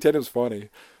 Channing Tatum's funny.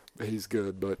 He's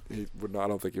good, but he would not. I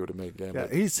don't think he would have made Gambit.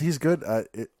 Yeah, he's good.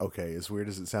 Okay, as weird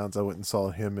as it sounds, I went and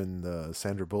saw him in the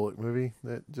Sandra Bullock movie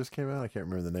that just came out. I can't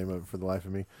remember the name of it for the life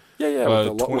of me. Yeah.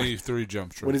 23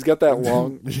 Jump Street. When he's got that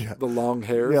long, the long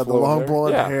hair. Yeah, the long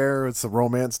blonde hair. hair. It's a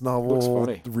romance novel, Looks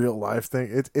funny. real life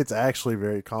thing. It's actually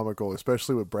very comical,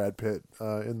 especially with Brad Pitt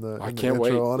in the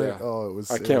intro on it. Oh, it was.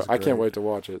 I can't wait to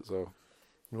watch it. So.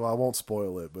 Well, I won't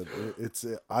spoil it, but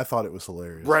I thought it was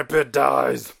hilarious. Brad Pitt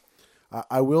dies.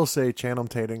 I will say Channing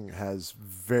Tatum has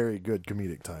very good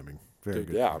comedic timing. Very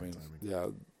good. Yeah, timing.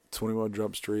 21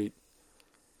 Jump Street.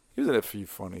 He was in a few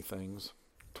funny things.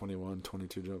 21,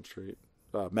 22 Jump Street.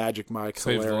 Magic Mike.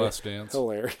 Save the hilarious. Last Dance.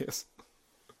 Hilarious.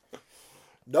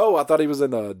 No, I thought he was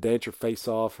in Dance Your Face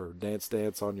Off or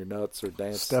Dance on Your Nuts or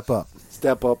Dance. Step Up.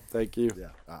 Step Up, thank you. Yeah,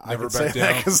 I Never can say Back that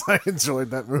Down. because I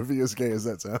enjoyed that movie as gay as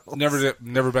that sounds.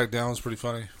 Never Back Down was pretty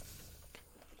funny.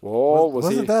 Whoa,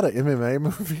 Wasn't that an MMA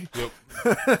movie? Yep.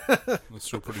 That's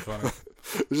still pretty funny.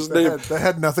 That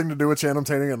had nothing to do with Channing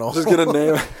Tatum at all. Just gonna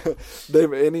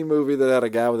name any movie that had a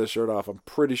guy with his shirt off. I'm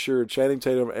pretty sure Channing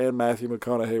Tatum and Matthew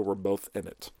McConaughey were both in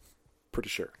it. Pretty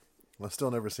sure. I've still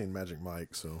never seen Magic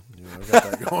Mike, so I got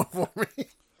that going for me.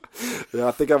 Yeah,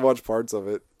 I think I watched parts of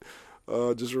it.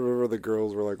 Just remember the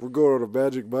girls were like, "We're going on a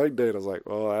Magic Mike date." I was like,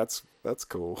 "Oh, that's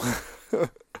cool."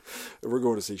 We're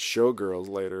going to see Showgirls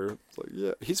later. It's like,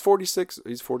 yeah, he's 46.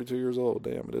 He's 42 years old.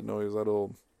 Damn, I didn't know he was that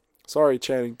old. Sorry,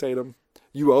 Channing Tatum.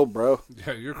 You old, bro.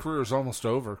 Yeah, your career's almost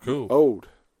over. Cool. Old.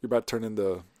 You're about to turn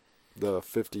into the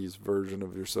 50s version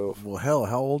of yourself. Well, hell,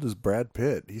 how old is Brad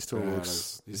Pitt? He still Yeah,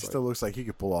 looks. He he's still looks like he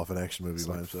could pull off an action movie He's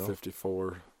by like himself.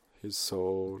 54. He's so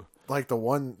old. Like the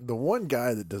one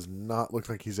guy that does not look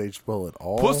like he's aged well at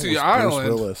all. Pussy was Island.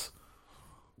 Bruce Willis.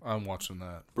 I'm watching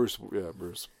that. Bruce.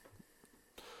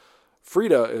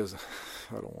 Frida is.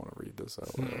 I don't want to read this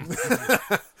out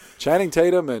loud. Channing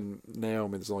Tatum and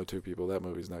Naomi. There's only 2 people. That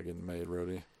movie's not getting made,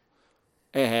 Rody.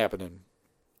 Ain't happening.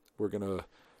 We're gonna.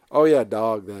 Oh yeah,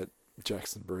 dog. That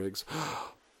Jackson Briggs.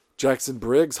 Jackson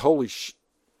Briggs. Holy sh!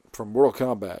 From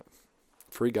Mortal Kombat.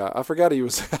 Free Guy. I forgot he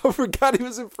was. I forgot he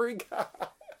was in Free Guy.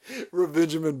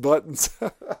 Revengeman Buttons.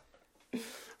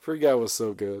 Free Guy was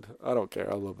so good. I don't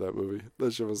care. I love that movie.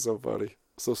 That shit was so funny.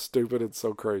 So stupid and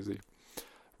so crazy.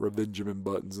 Revengeman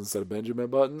Buttons instead of Benjamin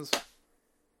Buttons.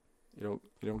 You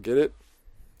don't get it?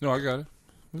 No, I got it.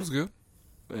 It was good.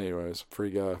 Anyways,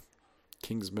 Free Guy.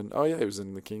 Kingsman. Oh yeah, he was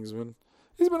in the Kingsman.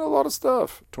 He's been in a lot of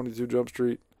stuff. 22 Jump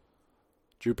Street.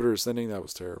 Jupiter Ascending. That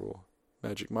was terrible.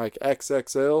 Magic Mike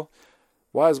XXL.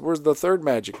 Where's the third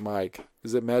Magic Mike?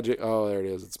 Is it Magic? Oh, there it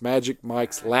is. It's Magic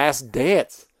Mike's Last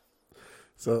Dance.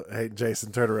 So hey,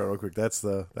 Jason, turn around real quick. That's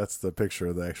the picture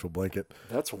of the actual blanket.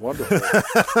 That's wonderful.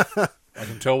 I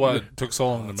can tell why it took so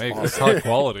long to make. It's high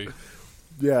quality.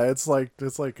 Yeah, it's like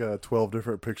 12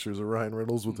 different pictures of Ryan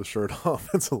Reynolds with the shirt off.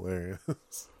 It's hilarious.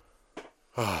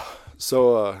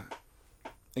 So,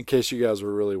 in case you guys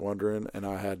were really wondering, and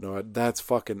I had no idea, that's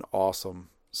fucking awesome.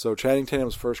 So, Channing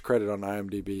Tatum's first credit on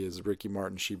IMDb is Ricky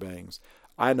Martin, She Bangs.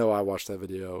 I know I watched that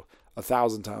video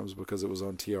 1,000 times because it was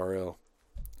on TRL.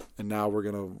 And now we're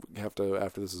going to have to,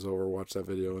 after this is over, watch that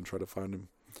video and try to find him.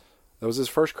 That was his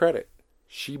first credit.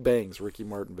 She Bangs, Ricky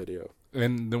Martin video.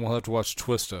 And then we'll have to watch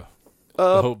Twista,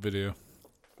 the Hope video.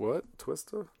 What?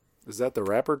 Twista? Is that the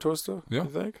rapper Twista? Yeah. You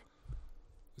think?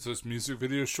 Is this music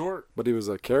video short? But he was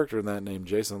a character in that named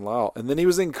Jason Lyle. And then he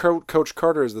was in Coach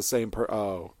Carter as the same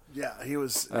Oh. Yeah, he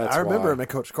was. That's I remember why. him in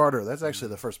Coach Carter. That's actually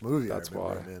the first movie That's I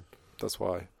remember why. him in. That's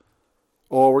why.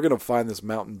 Oh, we're going to find this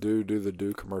Mountain Dew, do the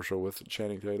Dew commercial with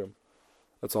Channing Tatum.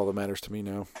 That's all that matters to me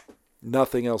now.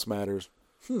 Nothing else matters.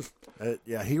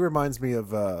 Yeah, he reminds me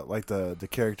of like the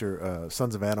character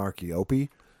Sons of Anarchy, Opie,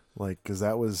 like because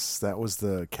that was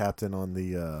the captain on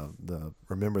the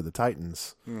Remember the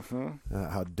Titans. Mm-hmm.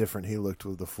 How different he looked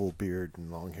with the full beard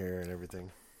and long hair and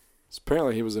everything. So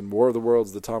apparently, he was in War of the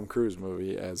Worlds, the Tom Cruise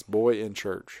movie, as Boy in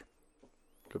Church.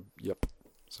 Yep.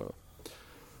 So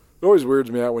it always weirds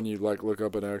me out when you like look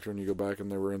up an actor and you go back and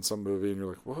they were in some movie and you're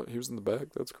like, what? He was in the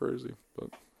back? That's crazy. But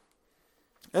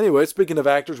anyway, speaking of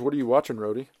actors, what are you watching,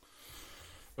 Rhodey?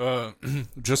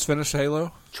 Just finished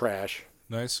Halo. Trash.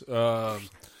 Nice.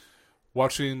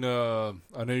 Watching. I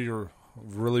know you're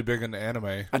really big into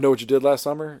anime, I know what you did last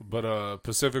summer. but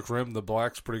Pacific Rim: The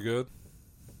Black's pretty good.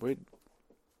 Wait,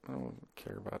 I don't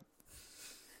care about.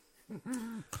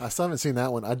 I still haven't seen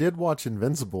that one. I did watch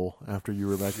Invincible after you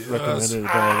were recommended it.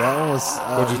 That one was.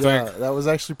 What'd you think? That was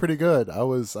actually pretty good. I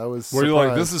was. Were surprised. you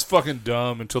like, this is fucking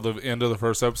dumb until the end of the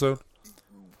first episode?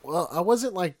 Well, I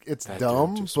wasn't like it's That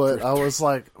dumb, dude just but I was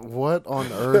like, what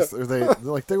on earth are they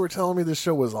like? They were telling me this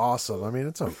show was awesome. I mean,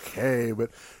 it's okay, but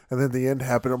and then the end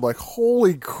happened. I'm like,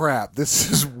 holy crap,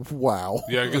 this is wow.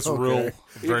 Yeah, it gets Okay. real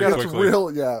very gotta- It's quickly.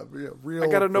 real, yeah, real. I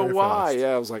gotta know very why. fast. Yeah,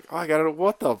 I was like, oh, I gotta know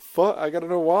what the fuck. I gotta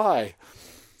know why.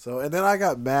 So, and then I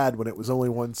got mad when it was only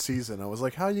one season. I was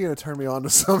like, how are you going to turn me on to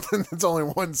something that's only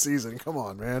one season? Come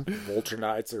on, man. Vulture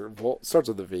Knights or starts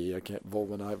with the V. I can't.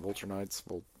 Vulvanite, Vulture Knights,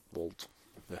 Volt.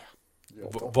 Yeah.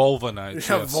 Vulva Nights.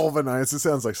 Yeah, Yes. Vulva Nights. It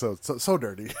sounds like so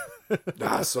dirty.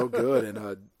 So good.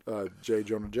 And J.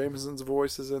 Jonah Jameson's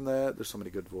voice is in that. There's so many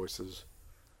good voices.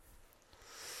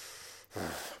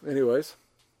 Anyways,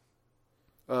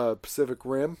 Pacific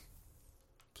Rim.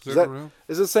 Pacific Rim.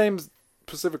 Is it the same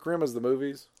Pacific Rim as the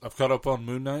movies? I've caught up on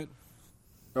Moon Knight.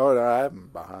 Oh, no, I am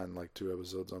behind like 2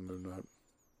 episodes on Moon Knight.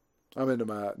 I'm into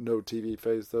my no TV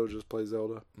phase though. Just play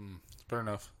Zelda. Fair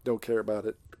enough. Don't care about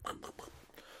it.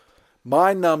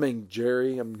 Mind numbing,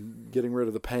 Jerry. I'm getting rid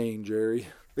of the pain, Jerry.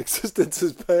 Existence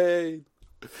is pain.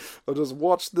 I'll just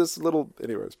watch this little.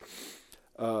 Anyways,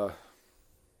 I'm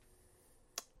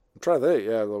trying to think.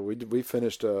 Yeah, we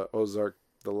finished Ozark,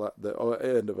 the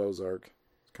end of Ozark.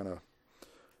 Kind of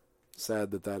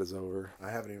sad that is over.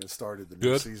 I haven't even started the new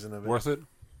Good. season of it. Worth it.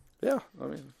 Yeah, I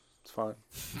mean it's fine.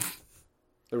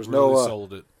 There was Really no.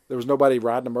 sold it. There was nobody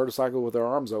riding a motorcycle with their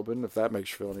arms open. If that makes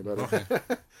you feel any better.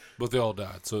 Okay. But they all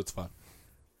died, so it's fine.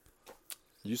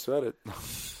 You said it.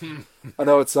 I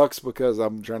know it sucks because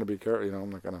I'm trying to be careful. You know,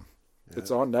 I'm not gonna. Yeah.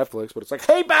 It's on Netflix, but it's like,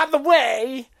 hey, by the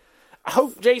way, I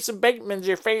hope Jason Bateman's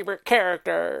your favorite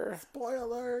character. Spoiler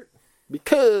alert.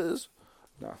 Because,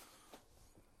 no,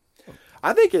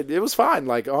 I think it was fine.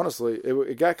 Like honestly,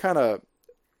 it got kind of.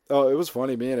 Oh, it was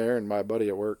funny. Me and Aaron, my buddy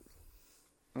at work,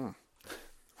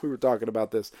 we were talking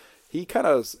about this. He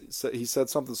said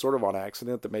something sort of on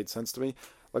accident that made sense to me.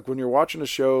 Like when you're watching a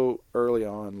show early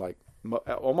on, like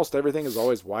almost everything is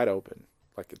always wide open.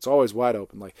 Like it's always wide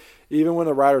open. Like even when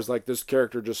the writer's like, this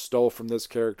character just stole from this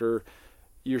character,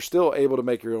 you're still able to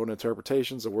make your own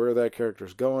interpretations of where that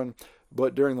character's going.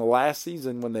 But during the last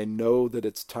season, when they know that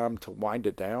it's time to wind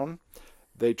it down,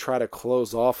 they try to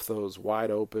close off those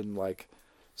wide open. Like,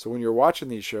 so when you're watching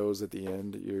these shows at the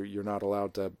end, you're not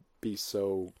allowed to be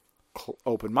so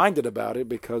open-minded about it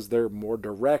because they're more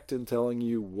direct in telling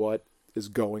you what is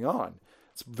going on.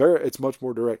 It's much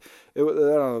more direct. I don't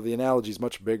know, the analogy is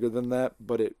much bigger than that,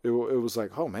 but it was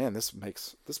like, oh man, this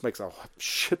makes a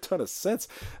shit ton of sense.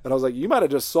 And I was like, you might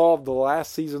have just solved the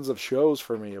last seasons of shows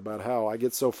for me about how I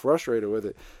get so frustrated with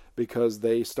it because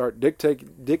they start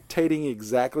dictating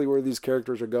exactly where these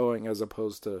characters are going as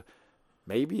opposed to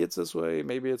maybe it's this way,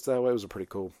 maybe it's that way. It was pretty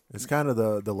cool. It's kind of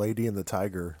the Lady and the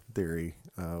Tiger theory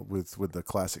with the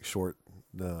classic short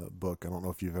book. I don't know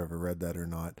if you've ever read that or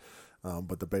not.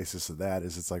 But the basis of that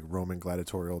is it's like Roman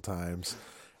gladiatorial times,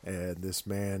 and this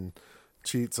man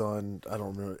cheats on, I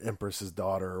don't remember, Empress's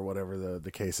daughter or whatever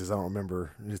the case is. I don't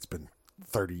remember. It's been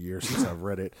 30 years since I've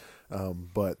read it.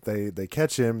 But they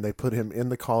catch him, they put him in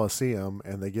the Colosseum,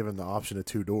 and they give him the option of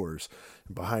 2 doors.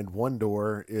 And behind one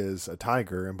door is a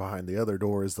tiger, and behind the other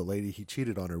door is the lady he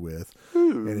cheated on her with.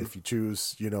 And if you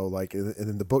choose, and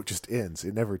then the book just ends.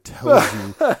 It never tells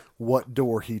you what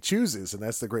door he chooses. And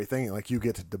that's the great thing. Like, you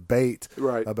get to debate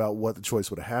about what the choice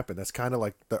would have happened. That's kind of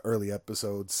like the early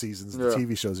episodes, seasons, the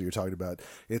TV shows that you're talking about.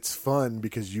 It's fun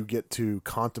because you get to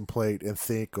contemplate and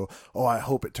think, oh, I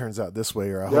hope it turns out this way,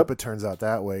 or I hope it turns out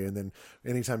that way. And then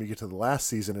anytime you get to the last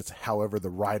season, it's however the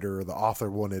writer or the author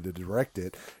wanted to direct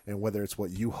it. And whether it's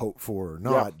what you hope for or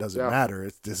not doesn't matter.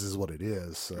 This is what it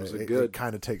is. So it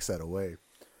kind of takes that away.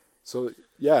 So,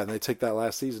 and they take that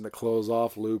last season to close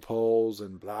off loopholes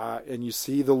and blah, and you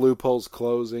see the loopholes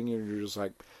closing, and you're just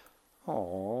like,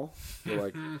 oh.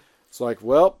 It's like,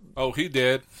 well. Oh, he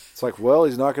did. It's like, well,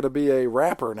 he's not going to be a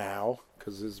rapper now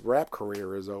because his rap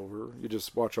career is over. You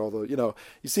just watch all the,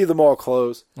 you see them all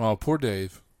close. Oh, poor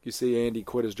Dave. You see Andy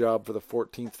quit his job for the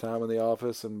 14th time in the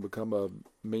office and become a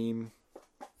meme.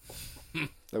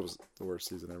 That was the worst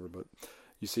season ever, but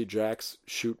you see Jax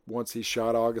shoot once he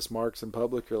shot August Marks in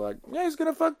public. You're like, yeah, he's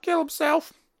going to kill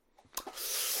himself.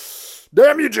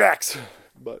 Damn you, Jax.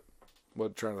 But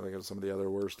I'm trying to think of some of the other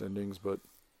worst endings, but.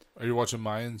 Are you watching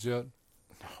Mayans yet?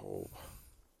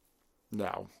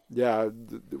 No. Yeah,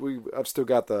 I've still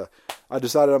got I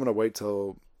decided I'm going to wait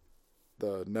till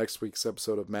the next week's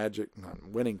episode of Magic,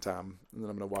 Winning Time, and then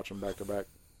I'm going to watch them back to back.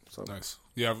 So. Nice.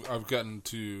 Yeah, I've gotten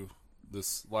to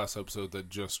this last episode that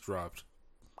just dropped.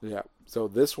 Yeah. So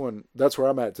this one, that's where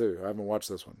I'm at too. I haven't watched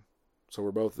this one. So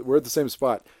we're at the same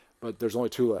spot, but there's only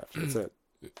 2 left. That's it.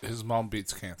 His mom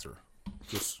beats cancer.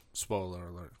 Just spoiler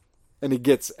alert. And he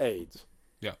gets AIDS.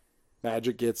 Yeah.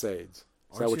 Magic gets AIDS.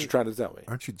 Is that what you're trying to tell me?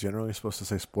 Aren't you generally supposed to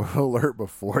say spoiler alert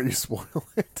before you spoil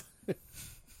it?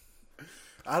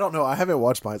 I don't know. I haven't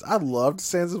watched mine. I loved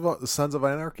Sons of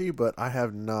Anarchy, but I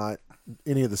have not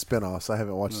any of the spinoffs. I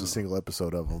haven't watched a single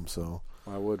episode of them. So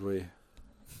why would we?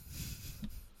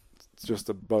 It's just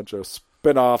a bunch of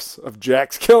spinoffs of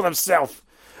Jax killing himself.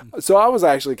 So I was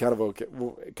actually kind of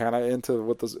into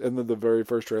what this. And then the very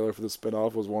first trailer for the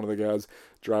spinoff was one of the guys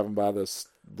driving by this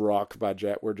rock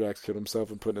where Jax killed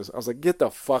himself and putting his. I was like, get the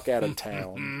fuck out of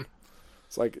town.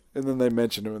 It's like, and then they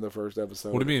mentioned him in the first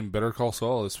episode. What do you mean, Better Call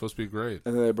Saul is supposed to be great?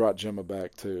 And then they brought Gemma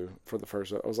back too for the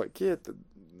first. I was like, get the.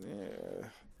 Yeah.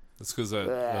 That's because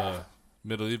that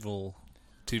medieval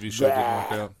TV show didn't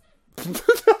work out.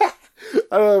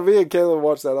 I don't know. Me and Caleb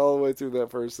watched that all the way through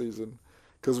that first season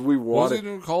because we wanted. What was it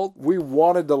even called? We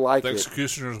wanted to like the it.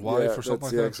 Executioner's Wife or something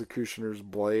like that. The Executioner's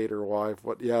Blade or wife.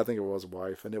 What? Yeah, I think it was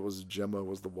wife, and it was Gemma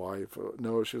was the wife.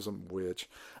 No, she was a witch.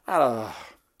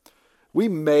 We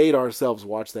made ourselves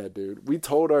watch that, dude. We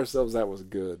told ourselves that was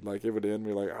good. Like it would end,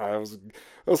 we're like, that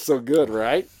was so good,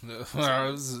 right?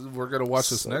 We're gonna watch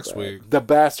this next week. The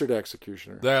Bastard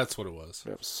Executioner. That's what it was.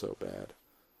 That was so bad,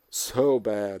 so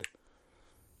bad.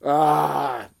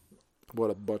 What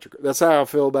a bunch of. That's how I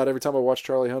feel about every time I watch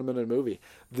Charlie Hunnam in a movie.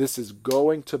 This is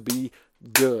going to be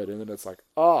good, and then it's like,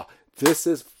 this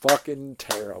is fucking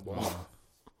terrible. Wow.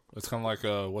 It's kind of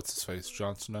like what's his face,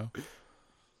 Jon Snow.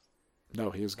 No,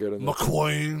 he was good in the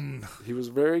McQueen. He was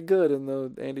very good in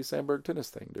the Andy Samberg tennis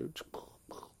thing, dude.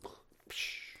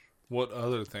 What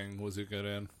other thing was he good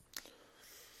in?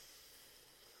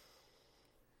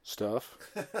 Stuff.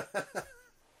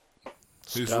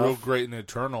 He was real great in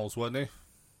Eternals, wasn't he?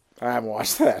 I haven't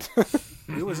watched that.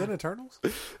 He was in Eternals?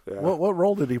 Yeah. What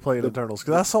role did he play in Eternals?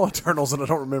 Because I saw Eternals and I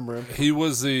don't remember him. He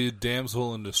was the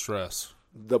damsel in distress.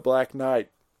 The Black Knight.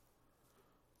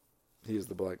 He is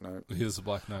the Black Knight. He is the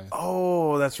Black Knight.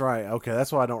 Oh, that's right. Okay,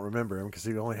 that's why I don't remember him, because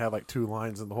he only had like 2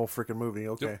 lines in the whole freaking movie.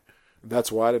 Okay. Yep.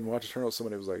 That's why I didn't watch Eternals.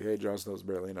 Somebody was like, hey, Jon Snow's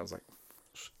barely in. I was like,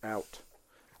 out.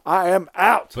 I am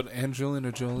out. But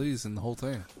Angelina Jolie's in the whole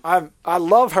thing. I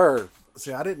love her.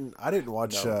 See, I didn't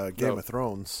watch No, Game no. of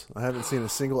Thrones. I haven't seen a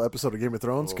single episode of Game of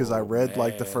Thrones because I read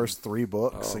like the man. first 3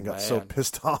 books Oh, and got so man.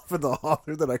 pissed off at the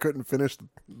author that I couldn't finish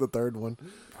the 3rd one.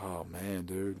 Oh, man,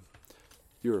 dude.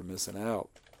 You were missing out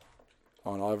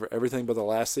on everything but the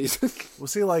last season. Well,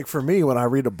 see, like for me, when I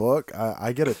read a book,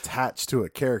 I get attached to a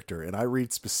character, and I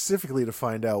read specifically to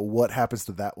find out what happens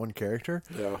to that one character.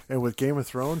 Yeah. And with Game of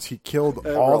Thrones, he killed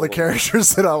Every all the one.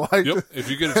 characters that I liked. Yep.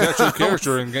 If you get attached to a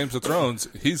character in Games of Thrones,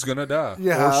 he's gonna die.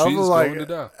 Yeah, or I she's was like, going to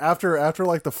die. after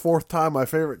like the 4th time my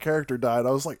favorite character died,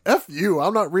 I was like, "F you!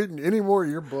 I'm not reading any more of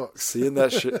your books." seeing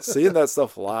that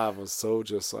stuff live was so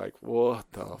just like, what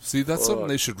the See, that's fuck? something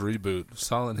they should reboot.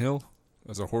 Silent Hill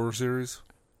as a horror series.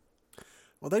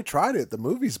 Well, they tried it. The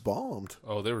movie's bombed.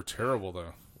 Oh, they were terrible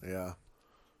though. Yeah.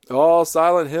 Oh,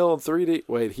 Silent Hill in 3D.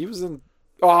 Wait, he was in...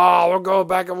 Oh, we're going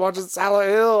back and watching Silent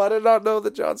Hill. I did not know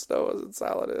that Jon Snow was in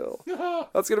Silent Hill.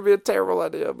 That's going to be a terrible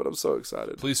idea, but I'm so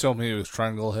excited. Please tell me he was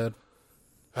Triangle Head.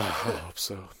 I hope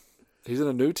so. He's in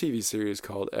a new TV series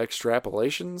called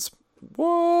Extrapolations.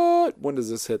 What? When does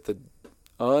this hit? The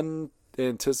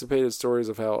unanticipated stories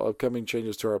of how upcoming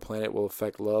changes to our planet will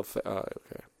affect love.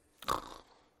 Okay.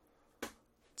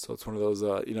 So it's one of those,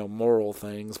 moral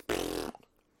things.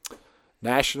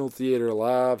 National Theater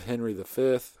Live, Henry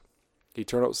V,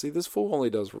 Eternal. See, this fool only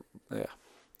does. Yeah.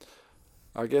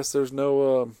 I guess there's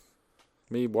no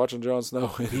me watching Jon Snow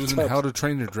He was in How to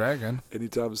Train Your Dragon.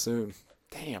 anytime soon.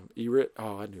 Damn, Eret.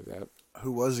 Oh, I knew that.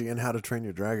 Who was he in How to Train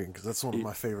Your Dragon? Because that's one of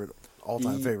my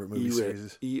all-time favorite movie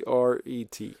series.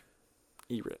 E-R-E-T.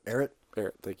 Eret. Eret,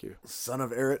 Eret, thank you. son of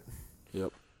Eret.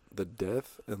 Yep. The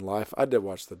Death and Life. I did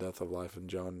watch The Death of Life and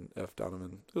John F.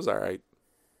 Donovan. It was alright.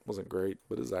 Wasn't great,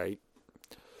 but it was alright.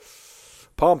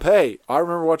 Pompeii. I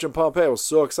remember watching Pompeii. I was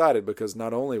so excited because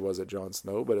not only was it Jon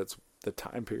Snow, but it's the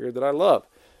time period that I love.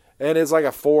 And it's like a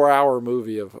 4-hour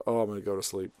movie of, I'm going to go to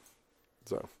sleep.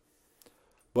 So,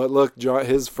 but look,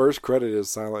 his first credit is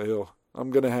Silent Hill. I'm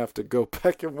going to have to go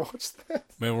back and watch that.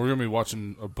 Man, we're gonna be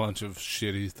watching a bunch of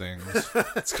shitty things.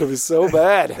 It's going to be so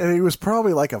bad. And he was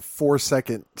probably like a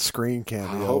 4-second screen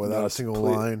cameo without a single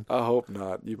line. I hope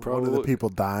not. You probably One of the people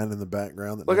dying in the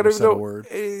background that Look, I never don't said even a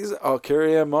know. word.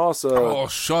 Carrie Ann Moss. Oh,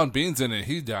 Sean Bean's in it.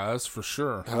 He dies for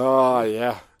sure. Oh,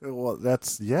 yeah. Well,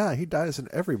 he dies in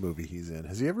every movie he's in.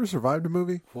 Has he ever survived a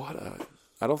movie?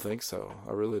 I don't think so.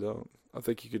 I really don't. I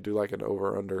think you could do like an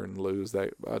over-under and lose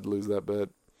that. I'd lose that bet.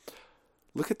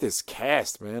 Look at this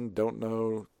cast, man. Don't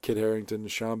know Kit Harington,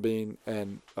 Sean Bean,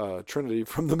 and Trinity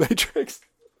from The Matrix.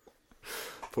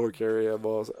 Poor Carrie Ann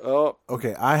Moss. Oh,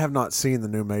 Okay, I have not seen the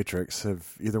new Matrix.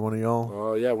 Have either one of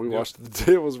y'all? yeah, we watched it the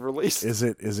day it was released. Is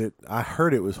it? I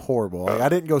heard it was horrible. Like, I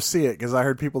didn't go see it because I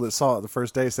heard people that saw it the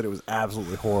first day said it was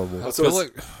absolutely horrible. I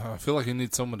feel like you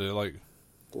need someone to like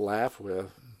Laugh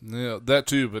with. Yeah, that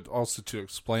too, but also to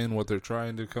explain what they're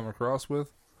trying to come across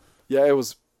with. Yeah, it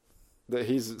was.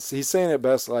 He's saying it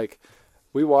best. Like,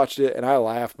 we watched it and I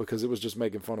laughed because it was just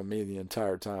making fun of me the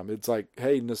entire time. It's like,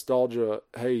 hey, nostalgia.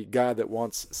 Hey, guy that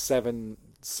wants 7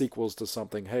 sequels to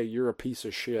something. Hey, you're a piece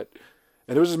of shit.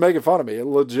 And it was just making fun of me. It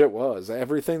legit was.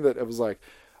 Everything that it was like,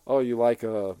 oh, you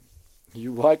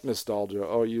like nostalgia.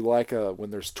 Oh, you like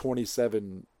when there's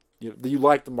 27. You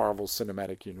like the Marvel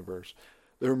Cinematic Universe.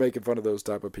 They were making fun of those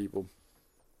type of people.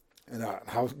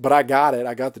 But I got it.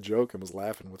 I got the joke and was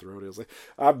laughing with Rhodey. I was like,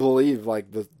 I believe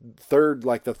the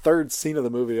third scene of the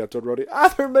movie. I told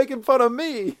Rhodey, they're making fun of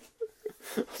me.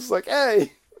 I was like,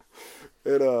 hey,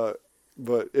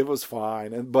 but it was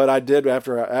fine. But I did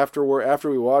after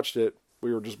we watched it,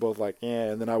 we were just both like,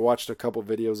 yeah. And then I watched a couple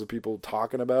videos of people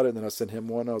talking about it, and then I sent him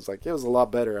one. I was like, it was a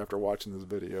lot better after watching this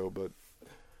video, but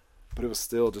it was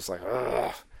still just like,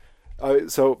 ugh.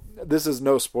 So this is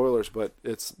no spoilers, but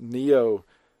it's Neo.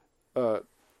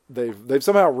 They've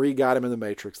somehow re-got him in the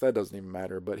Matrix. That doesn't even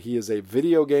matter. But he is a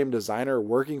video game designer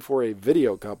working for a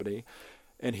video company,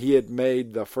 and he had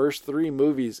made the first 3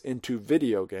 movies into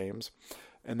video games.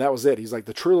 And that was it. He's like,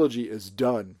 the trilogy is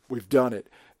done. We've done it.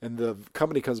 And the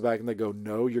company comes back and they go,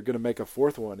 no, you're going to make a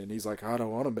fourth one. And he's like, I don't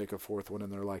want to make a fourth one.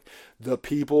 And they're like, the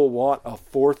people want a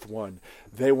fourth one.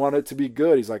 They want it to be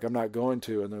good. He's like, I'm not going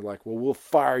to. And they're like, well, we'll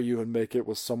fire you and make it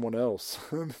with someone else.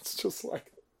 And it's just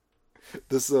like,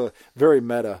 this is very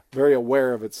meta, very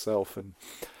aware of itself. And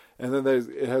then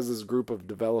it has this group of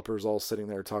developers all sitting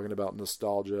there talking about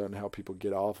nostalgia and how people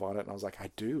get off on it. And I was like, I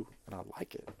do. And I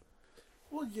like it.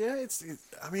 Well, yeah, it's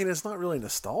not really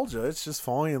nostalgia. It's just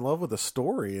falling in love with a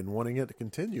story and wanting it to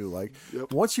continue. Like,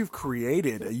 once you've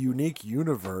created a unique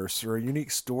universe or a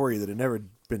unique story that had never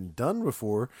been done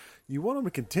before, you want them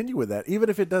to continue with that. Even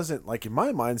if it doesn't, like in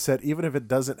my mindset, even if it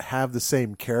doesn't have the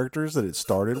same characters that it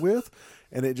started with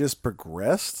and it just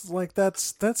progressed, like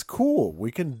that's cool.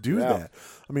 We can do that.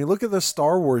 I mean, look at the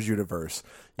Star Wars universe.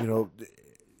 You know,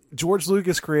 George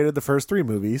Lucas created the first 3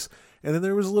 movies, and then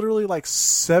there was literally like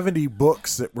 70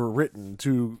 books that were written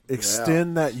to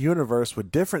extend that universe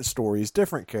with different stories,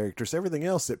 different characters, everything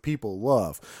else that people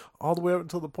love, all the way up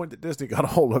until the point that Disney got a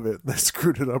hold of it and they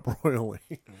screwed it up royally.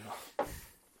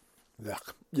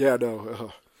 Yeah,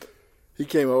 no. He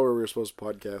came over, we were supposed to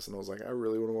podcast, and I was like, I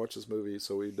really want to watch this movie,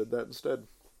 so we did that instead.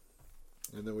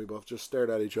 And then we both just stared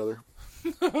at each other.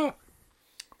 It's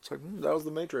like, that was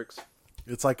The Matrix.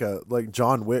 It's like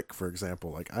John Wick, for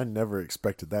example. Like, I never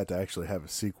expected that to actually have a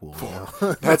sequel. You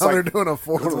know? That's they're doing a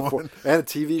fourth one. And a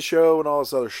TV show and all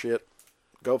this other shit.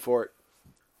 Go for it.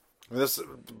 That's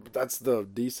the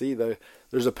DC.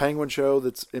 There's a Penguin show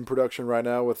that's in production right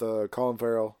now with Colin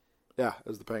Farrell. Yeah,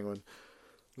 as the Penguin.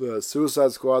 The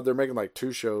Suicide Squad, they're making like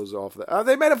 2 shows off of that.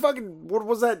 They made a fucking, what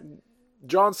was that?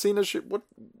 John Cena shit? What?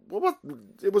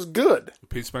 It was good.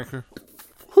 Peacemaker?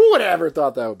 Who would ever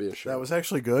thought that would be a show? That was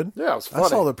actually good. Yeah, it was funny. I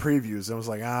saw the previews. I was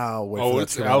like, I'll wait for that.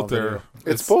 It's out there.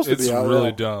 It's supposed to be out there. It's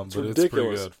really dumb, but ridiculous. it's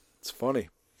pretty good. It's funny.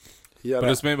 But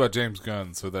it's made by James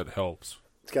Gunn, so that helps.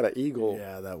 It's got an eagle.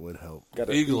 Yeah, that would help. Got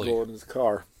an eagle in his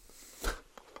car.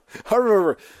 I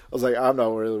remember, I was like, I'm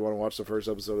not really want to watch the first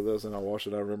episode of this, and I watched it,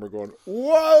 and I remember going,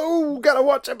 whoa, gotta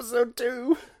watch episode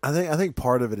 2. I think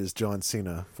part of it is John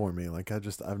Cena for me. Like,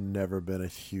 I've never been a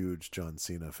huge John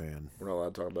Cena fan. We're not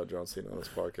allowed to talk about John Cena on this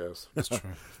podcast. That's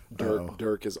true.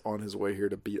 Dirk is on his way here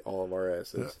to beat all of our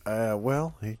asses.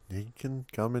 Well, he can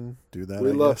come and do that,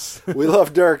 we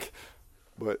love Dirk,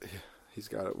 but he's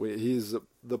got it. He's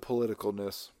the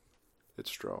politicalness. It's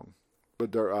strong. But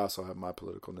Dirk, I also have my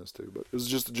politicalness too. But it was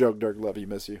just a joke, Dirk. Love you,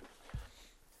 miss you.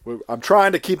 I'm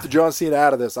trying to keep the John Cena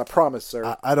out of this. I promise,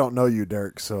 sir. I don't know you,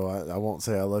 Dirk, so I won't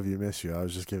say I love you, miss you. I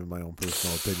was just giving my own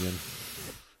personal opinion.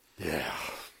 Yeah.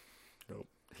 Nope.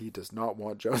 He does not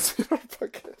want John Cena on the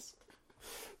podcast.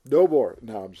 No more.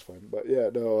 No, I'm just playing. But yeah,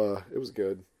 no. It was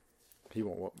good. He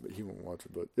won't watch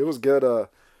it, but it was good.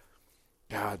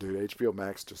 God, dude, HBO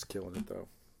Max just killing it though.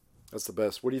 That's the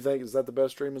best. What do you think? Is that the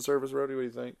best streaming service, Rody? What do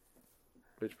you think?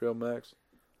 HBO Max,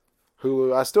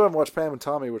 Hulu. I still haven't watched Pam and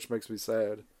Tommy, which makes me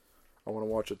sad. I want to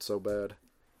watch it so bad.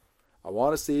 I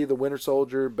want to see the Winter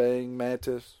Soldier bang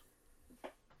Mantis.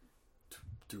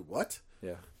 Do what?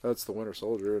 Yeah, that's the Winter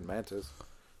Soldier and Mantis.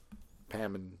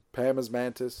 Pam is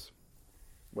Mantis.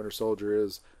 Winter Soldier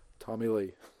is Tommy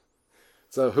Lee.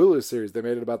 It's a Hulu series. They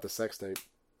made it about the sex tape.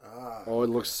 Oh, it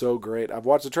looks so great. I've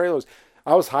watched the trailers.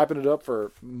 I was hyping it up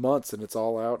for months, and it's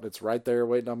all out, and it's right there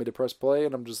waiting on me to press play,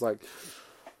 and I'm just like,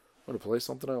 I'm going to play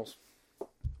something else.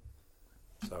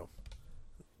 So,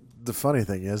 the funny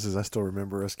thing is I still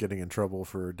remember us getting in trouble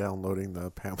for downloading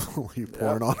the Pamela Lee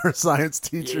porn on our science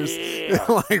teachers in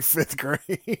like 5th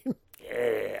grade.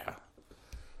 Yeah.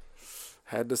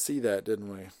 Had to see that,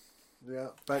 didn't we? Yeah.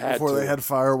 Back before they had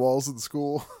firewalls in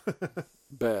school.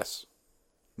 Best.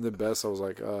 And then Best, I was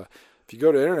like, if you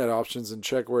go to internet options and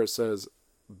check where it says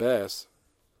Best,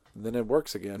 then it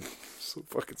works again. So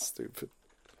fucking stupid.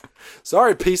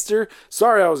 Sorry, Peaster.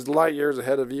 Sorry I was light years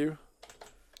ahead of you.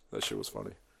 That shit was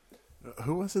funny.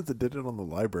 Who was it that did it on the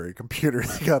library computer?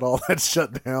 They got all that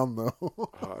shut down, though.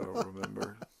 I don't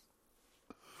remember.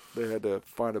 They had to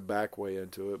find a back way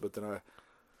into it, but then I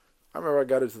remember I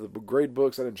got into the grade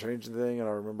books. I didn't change anything, and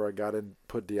I remember I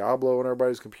put Diablo on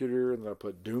everybody's computer, and then I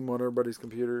put Doom on everybody's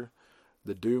computer.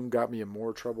 The Doom got me in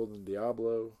more trouble than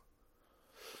Diablo.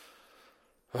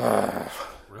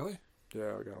 Really?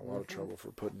 Yeah, I got a lot of trouble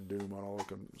for putting Doom on all of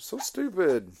them. So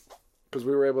stupid. Because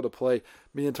we were able to play.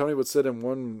 Me and Tony would sit in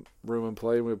one room and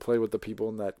play, and we would play with the people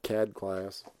in that CAD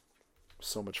class.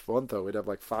 So much fun, though. We'd have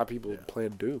like 5 people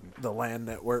playing Doom. The LAN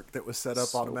network that was set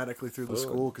up automatically through the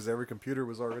school because every computer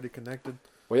was already connected.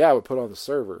 Well, yeah, I would put on the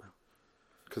server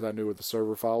because I knew what the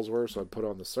server files were, so I'd put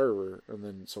on the server, and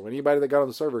then so anybody that got on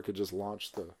the server could just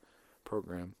launch the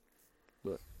program.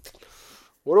 But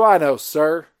What do I know,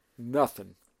 sir?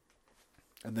 Nothing.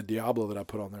 And the Diablo that I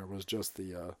put on there was just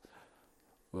the,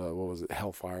 what was it?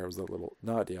 Hellfire. It was that little,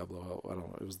 not Diablo. I don't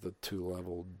know. It was the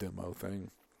 2-level demo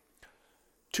thing.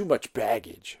 Too much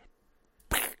baggage.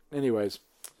 Anyways.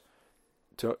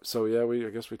 So yeah, I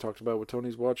guess we talked about what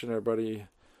Tony's watching. Everybody,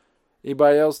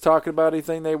 anybody else talking about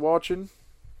anything they watching?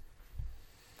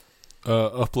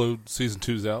 Upload season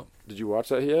 2's out. Did you watch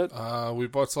that yet? We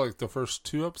watched like the first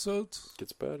 2 episodes.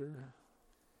 Gets better.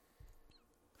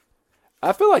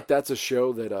 I feel like that's a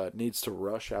show that needs to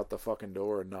rush out the fucking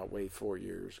door and not wait 4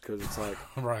 years, because it's like,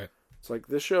 Right. It's like,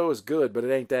 this show is good, but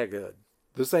it ain't that good.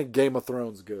 This ain't Game of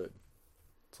Thrones good.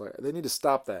 It's like, they need to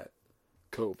stop that.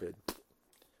 COVID.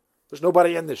 There's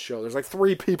nobody in this show. There's like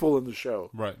 3 people in the show.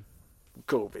 Right.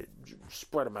 COVID.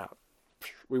 Spread them out.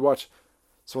 We watch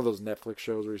some of those Netflix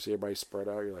shows where you see everybody spread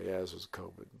out. You're like, yeah, this was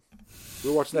COVID. We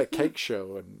were watching that cake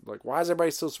show, and like, why is everybody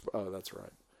so... Oh, that's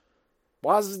right.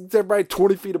 Why is everybody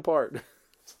 20 feet apart?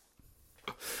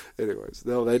 Anyways,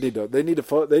 no, they need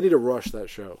to rush that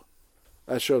show.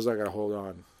 That show's not gonna hold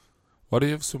on. Why do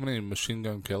you have so many Machine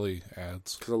Gun Kelly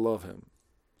ads? Because I love him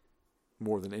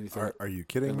more than anything. Are you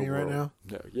kidding me right now?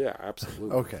 No, yeah,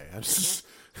 absolutely. Okay,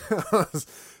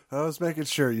 I was making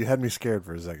sure. You had me scared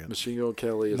for a second. Machine Gun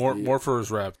Kelly is more for his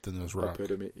rap than his rock.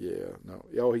 epitome. Yeah, no.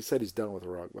 Oh, he said he's done with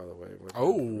rock, by the way.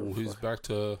 He's back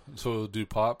to he'll do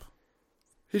pop.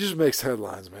 He just makes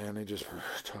headlines, man. He just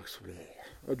talks to me.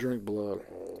 I drink blood.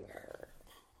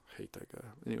 Hate that guy.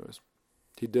 Anyways,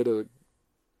 he did a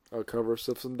cover of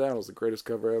System Down. It was the greatest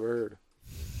cover I ever heard.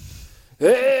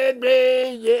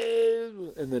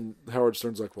 And then Howard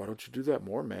Stern's like, why don't you do that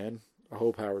more, man? I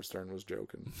hope Howard Stern was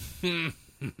joking.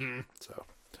 So,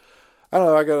 I don't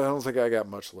know. I don't think I got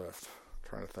much left. I'm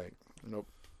trying to think. Nope.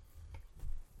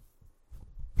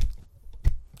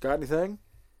 Got anything?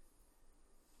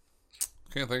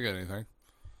 Can't think of anything.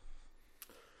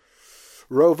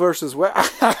 Roe versus Wade.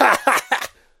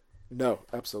 No,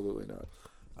 absolutely not.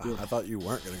 I thought you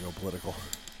weren't going to go political.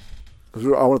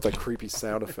 I want the creepy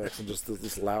sound effects and just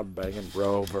this loud banging.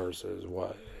 Roe versus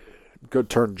Wade. Good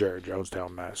turn, Jerry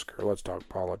Jonestown Massacre. Let's talk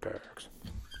politics.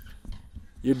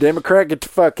 You Democrat, get the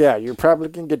fuck out. You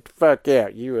Republican, get the fuck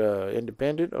out. You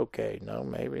Independent? Okay, no,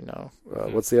 maybe no.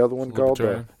 What's the other one called?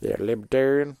 Yeah,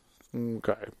 Libertarian.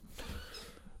 Okay.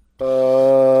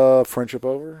 Friendship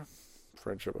over.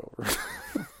 Friendship over.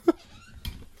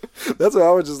 That's why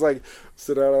I would just like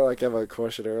sit down and like have a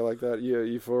questionnaire like that.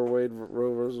 You for Wade,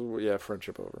 Roe versus, yeah,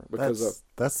 friendship over. Because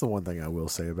that's the one thing I will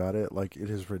say about it. Like,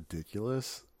 it is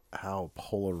ridiculous how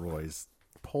polarized.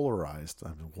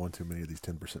 I'm one too many of these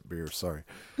 10% beers. Sorry.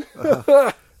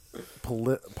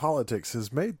 Politics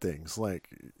has made things like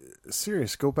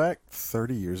serious. Go back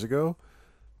 30 years ago.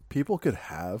 People could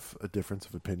have a difference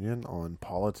of opinion on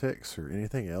politics or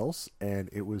anything else, and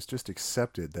it was just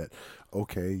accepted that,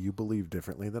 okay, you believe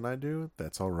differently than I do.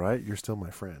 That's all right. You're still my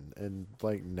friend. And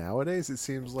like nowadays, it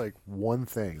seems like one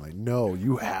thing, like, no,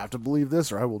 you have to believe this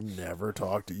or I will never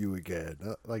talk to you again.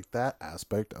 Like, that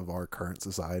aspect of our current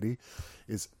society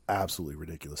is absolutely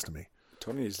ridiculous to me.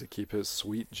 Tony needs to keep his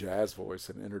sweet jazz voice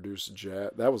and introduce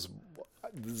jazz. That was.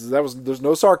 There's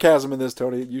no sarcasm in this,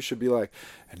 Tony. You should be like,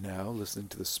 and now listening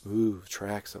to the smooth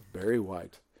tracks of Barry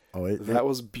White. Oh, that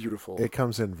was beautiful. It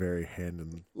comes in very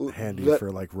handy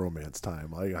for like romance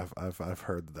time. Like I've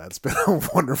heard that's been a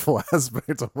wonderful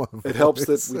aspect of my voice. It helps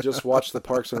that we just watched the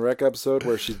Parks and Rec episode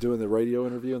where she's doing the radio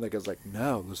interview, and that guy's like,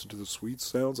 now listen to the sweet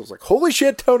sounds. I was like, holy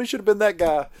shit, Tony should have been that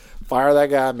guy. Fire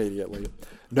that guy immediately.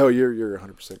 No, you're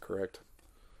 100% correct.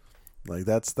 Like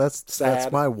that's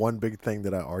my one big thing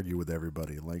that I argue with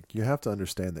everybody. Like, you have to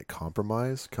understand that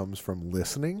compromise comes from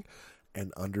listening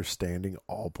and understanding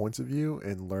all points of view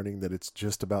and learning that it's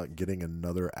just about getting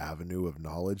another avenue of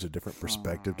knowledge, a different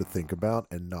perspective to think about,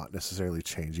 and not necessarily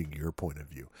changing your point of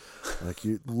view. Like,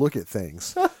 you look at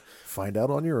things, find out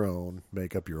on your own,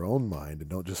 make up your own mind, and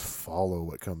don't just follow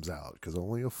what comes out, because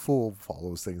only a fool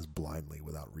follows things blindly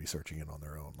without researching it on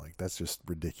their own. Like, that's just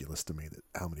ridiculous to me that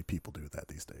how many people do that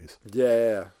these days.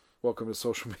 Yeah. Welcome to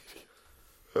social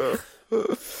media.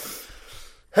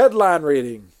 Headline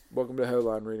reading. Welcome to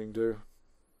headline reading, too.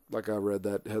 Like, I read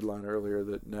that headline earlier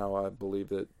that now I believe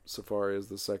that Safari is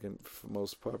the second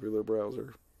most popular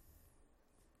browser.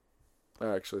 I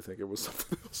actually think it was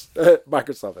something else.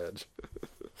 Microsoft Edge.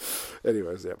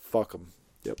 Anyways, yeah, fuck them.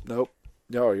 Yep, nope.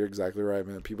 No, you're exactly right,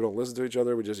 man. People don't listen to each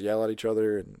other. We just yell at each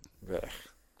other, and that's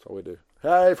all we do.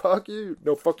 Hey, fuck you.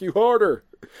 No, fuck you harder.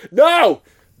 No!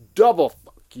 Double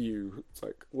fuck you. It's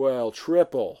like, well,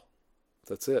 triple.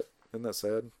 That's it. Isn't that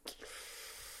sad?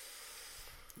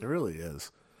 It really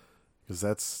is. Because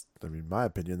that's, I mean, my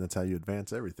opinion, that's how you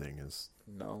advance everything is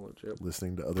knowledge. Yep.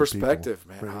 listening to other Perspective,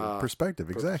 people. man. Perspective,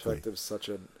 exactly. Perspective's such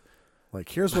a... Like,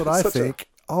 here's what I Such a- think.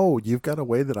 Oh, you've got a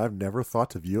way that I've never thought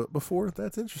to view it before?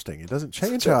 That's interesting. It doesn't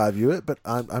change how I view it, but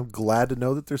I'm glad to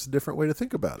know that there's a different way to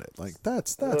think about it. Like,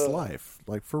 that's life.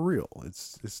 Like, for real.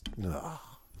 It's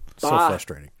so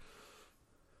frustrating.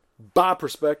 By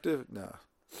perspective, nah.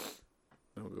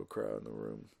 Don't go cry in the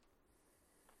room.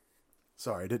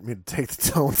 Sorry, I didn't mean to take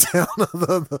the tone down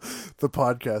of the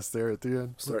podcast there at the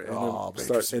end. Start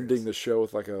Major ending the show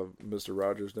with like a Mr.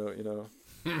 Rogers note, you know?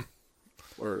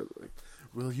 Or like,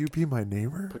 will you be my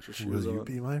neighbor? Put your shoes Will you on.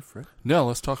 be my friend? No,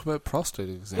 let's talk about prostate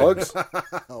exams.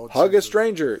 hug a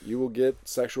stranger, you will get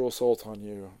sexual assault on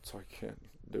you. So I can't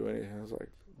do anything. I was like,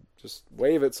 just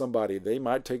wave at somebody. They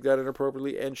might take that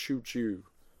inappropriately and shoot you.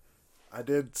 I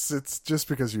did. It's just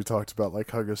because you talked about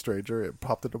like hug a stranger. It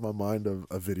popped into my mind of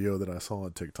a video that I saw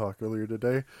on TikTok earlier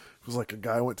today. It was like a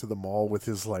guy went to the mall with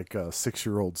his like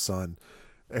 6-year-old son,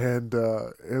 and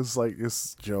it was like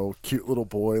this cute little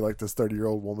boy. Like this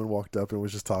 30-year-old woman walked up and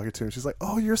was just talking to him. She's like,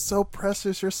 "Oh, you're so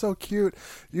precious. You're so cute.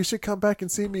 You should come back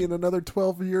and see me in another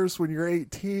 12 years when you're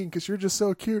 18 because you're just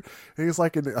so cute." And he's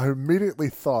like, and I immediately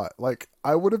thought like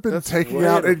I would have been taking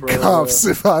out in cuffs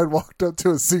if I had walked up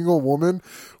to a single woman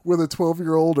with a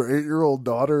 12-year-old or 8-year-old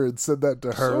daughter and said that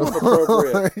to her. So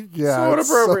inappropriate. Like, yeah, So it's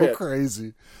inappropriate. so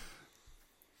crazy.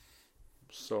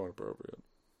 So inappropriate.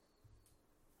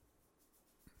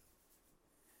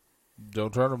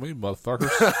 Don't turn on me, motherfuckers.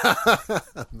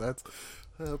 That's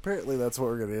apparently that's what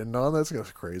we're gonna end on. That's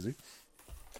crazy.